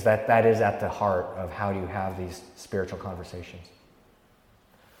observation, because that is at the heart of how do you have these spiritual conversations.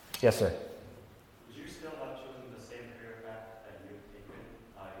 Yes, sir. Would you still have chosen the same career path that you've taken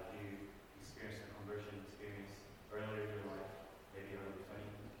if you experienced a conversion experience earlier in your life, maybe early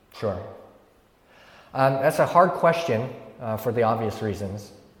 20s? Sure. That's a hard question for the obvious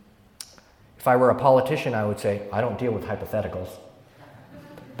reasons. If I were a politician, I would say, I don't deal with hypotheticals.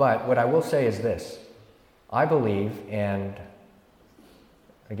 But what I will say is this. I believe, and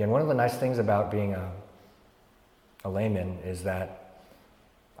again, one of the nice things about being a layman is that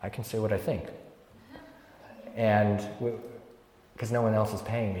I can say what I think. And because no one else is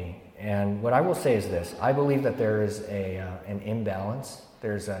paying me. And what I will say is this. I believe that there is an imbalance.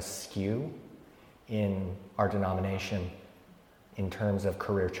 There's a skew in our denomination in terms of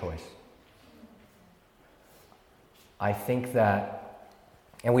career choice. I think that,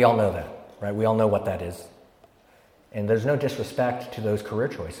 and we all know that, right? We all know what that is. And there's no disrespect to those career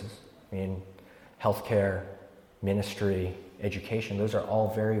choices. I mean, healthcare, ministry, education, those are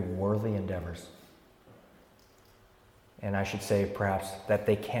all very worthy endeavors. And I should say, perhaps, that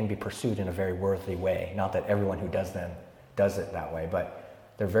they can be pursued in a very worthy way. Not that everyone who does them does it that way,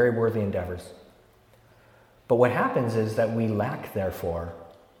 but they're very worthy endeavors. But what happens is that we lack, therefore,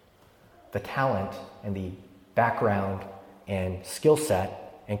 the talent and the background and skill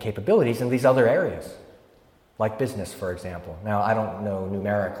set and capabilities in these other areas, like business, for example. Now, I don't know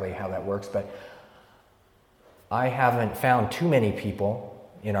numerically how that works, but I haven't found too many people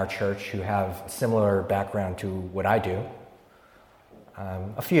in our church who have similar background to what I do.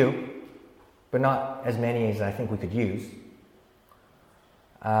 A few, but not as many as I think we could use.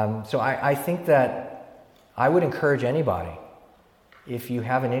 So I think that I would encourage anybody, if you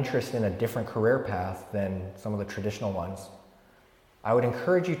have an interest in a different career path than some of the traditional ones, I would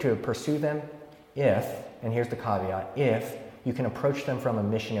encourage you to pursue them if, and here's the caveat, if you can approach them from a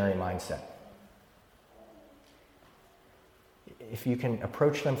missionary mindset. If you can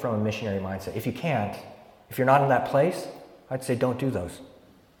approach them from a missionary mindset. If you can't, if you're not in that place, I'd say don't do those.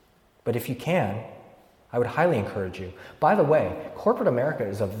 But if you can, I would highly encourage you. By the way, corporate America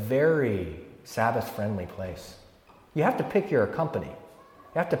is a very Sabbath-friendly place. You have to pick your company.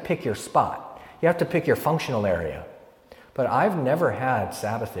 You have to pick your spot. You have to pick your functional area. But I've never had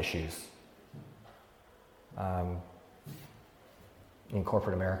Sabbath issues in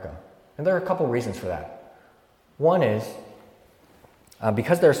corporate America. And there are a couple reasons for that. One is,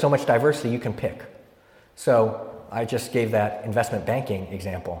 because there's so much diversity, you can pick. So I just gave that investment banking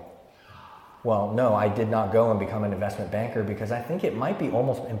example. Well, no, I did not go and become an investment banker because I think it might be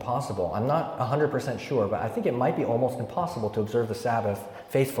almost impossible. I'm not 100% sure, but I think it might be almost impossible to observe the Sabbath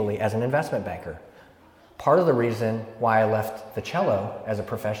faithfully as an investment banker. Part of the reason why I left the cello as a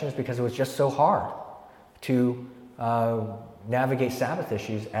profession is because it was just so hard to navigate Sabbath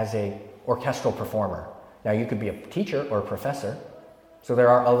issues as an orchestral performer. Now, you could be a teacher or a professor, so there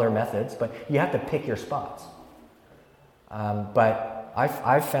are other methods, but you have to pick your spots. But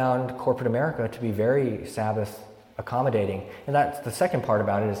I've found corporate America to be very Sabbath accommodating. And that's the second part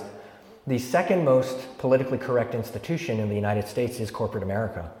about it is the second most politically correct institution in the United States is corporate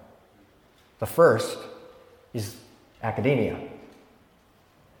America. The first is academia.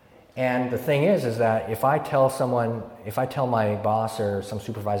 And the thing is that if I tell my boss or some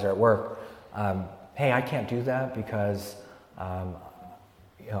supervisor at work, hey, I can't do that because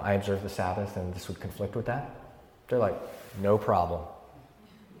I observe the Sabbath and this would conflict with that, they're like, no problem.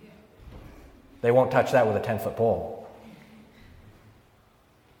 They won't touch that with a 10-foot pole.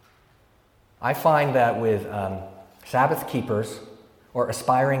 I find that with Sabbath keepers or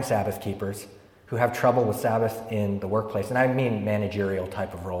aspiring Sabbath keepers who have trouble with Sabbath in the workplace, and I mean managerial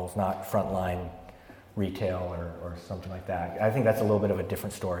type of roles, not frontline retail or something like that. I think that's a little bit of a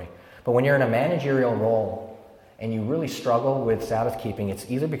different story. But when you're in a managerial role and you really struggle with Sabbath keeping, it's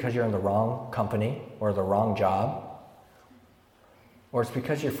either because you're in the wrong company or the wrong job, or it's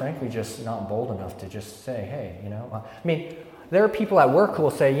because you're frankly just not bold enough to just say, hey, I mean, there are people at work who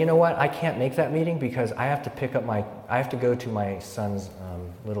will say, you know what, I can't make that meeting because I have to go to my son's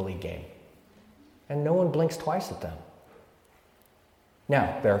Little League game. And no one blinks twice at them.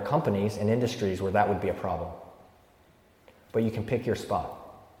 Now, there are companies and industries where that would be a problem. But you can pick your spot.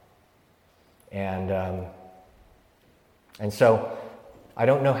 And so I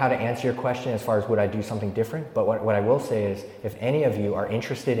don't know how to answer your question as far as would I do something different, but what I will say is if any of you are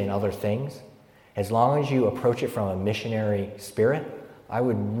interested in other things, as long as you approach it from a missionary spirit, I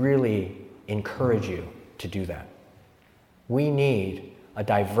would really encourage you to do that. We need a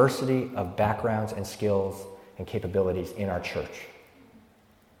diversity of backgrounds and skills and capabilities in our church.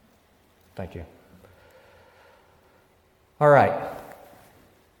 Thank you. All right.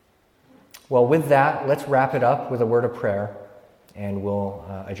 Well, with that, let's wrap it up with a word of prayer, and we'll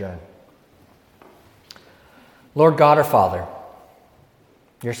adjourn. Lord God, our Father,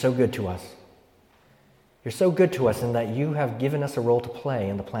 you're so good to us. You're so good to us in that you have given us a role to play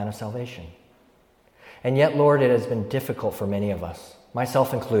in the plan of salvation. And yet, Lord, it has been difficult for many of us,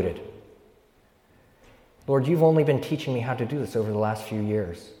 myself included. Lord, you've only been teaching me how to do this over the last few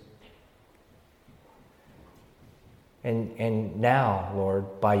years. And now,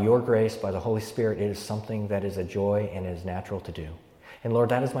 Lord, by your grace, by the Holy Spirit, it is something that is a joy and is natural to do. And Lord,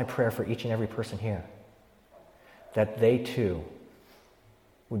 that is my prayer for each and every person here, that they too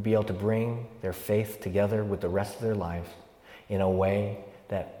would be able to bring their faith together with the rest of their life in a way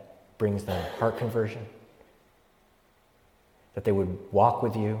that brings them heart conversion, that they would walk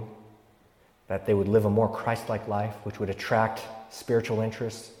with you, that they would live a more Christ-like life, which would attract spiritual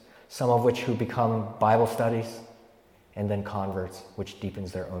interests, some of which who become Bible studies, and then converts, which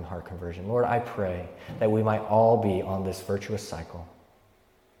deepens their own heart conversion. Lord, I pray that we might all be on this virtuous cycle,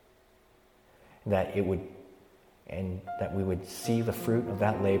 that we would see the fruit of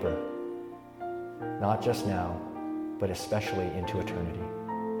that labor, not just now, but especially into eternity.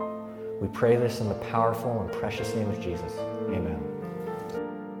 We pray this in the powerful and precious name of Jesus. Amen.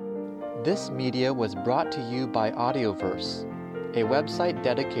 This media was brought to you by Audioverse, a website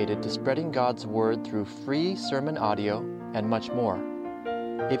dedicated to spreading God's Word through free sermon audio and much more.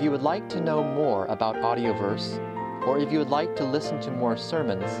 If you would like to know more about Audioverse, or if you would like to listen to more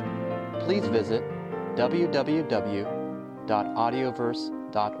sermons, please visit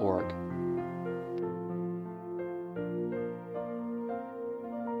www.audioverse.org.